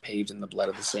revival is paved in the blood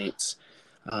of the saints.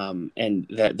 And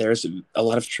that there's a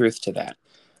lot of truth to that.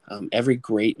 Every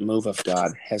great move of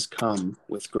God has come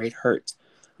with great hurt.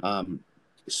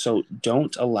 So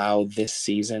don't allow this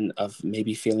season of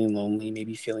maybe feeling lonely,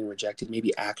 maybe feeling rejected,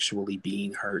 maybe actually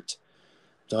being hurt.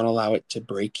 Don't allow it to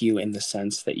break you in the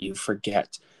sense that you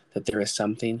forget that there is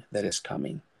something that is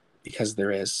coming, because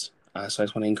there is. So I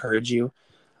just want to encourage you,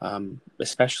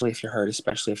 especially if you're hurt,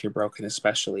 especially if you're broken,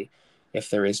 especially if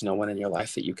there is no one in your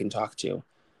life that you can talk to.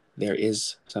 There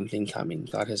is something coming.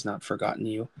 God has not forgotten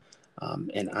you.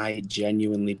 And I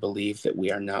genuinely believe that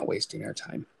we are not wasting our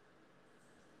time.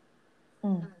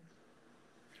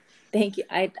 Thank you.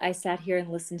 I sat here and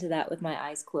listened to that with my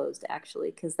eyes closed,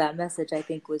 actually, because that message, I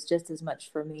think, was just as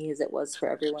much for me as it was for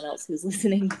everyone else who's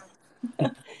listening.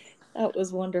 That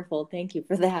was wonderful. Thank you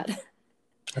for that.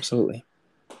 Absolutely.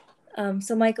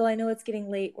 So, Michael, I know it's getting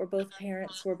late. We're both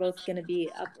parents. We're both going to be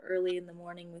up early in the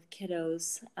morning with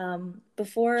kiddos.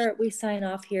 Before we sign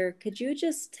off here, could you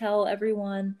just tell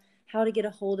everyone how to get a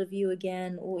hold of you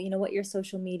again? You know, what your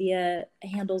social media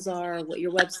handles are, what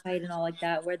your website and all like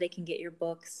that, where they can get your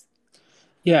books.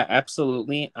 Yeah,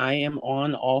 absolutely. I am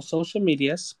on all social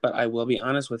medias, but I will be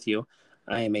honest with you.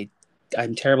 I'm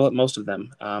terrible at most of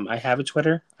them. I have a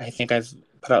Twitter. I think I've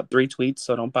put out 3 tweets,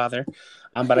 so don't bother.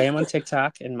 But I am on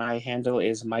TikTok, and my handle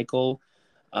is Michael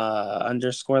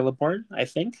underscore Laborn, I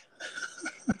think.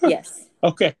 Yes.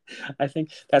 Okay. I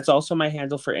think that's also my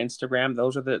handle for Instagram.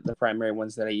 Those are the primary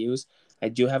ones that I use. I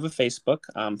do have a Facebook.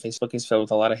 Facebook is filled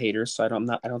with a lot of haters, so I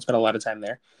don't spend a lot of time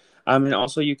there. And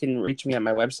also you can reach me at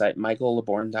my website,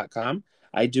 michaellaborn.com.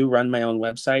 I do run my own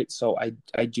website, so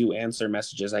I do answer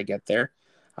messages I get there.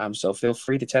 So feel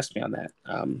free to test me on that.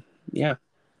 Yeah.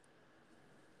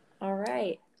 All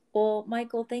right. Well,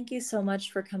 Michael, thank you so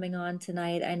much for coming on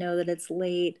tonight. I know that it's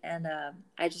late, and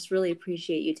I just really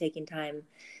appreciate you taking time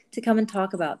to come and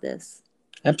talk about this.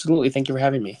 Absolutely. Thank you for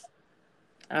having me.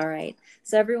 All right.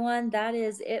 So, everyone, that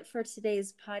is it for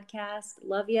today's podcast.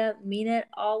 Love you. Mean it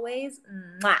always.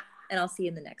 Mwah! And I'll see you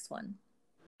in the next one.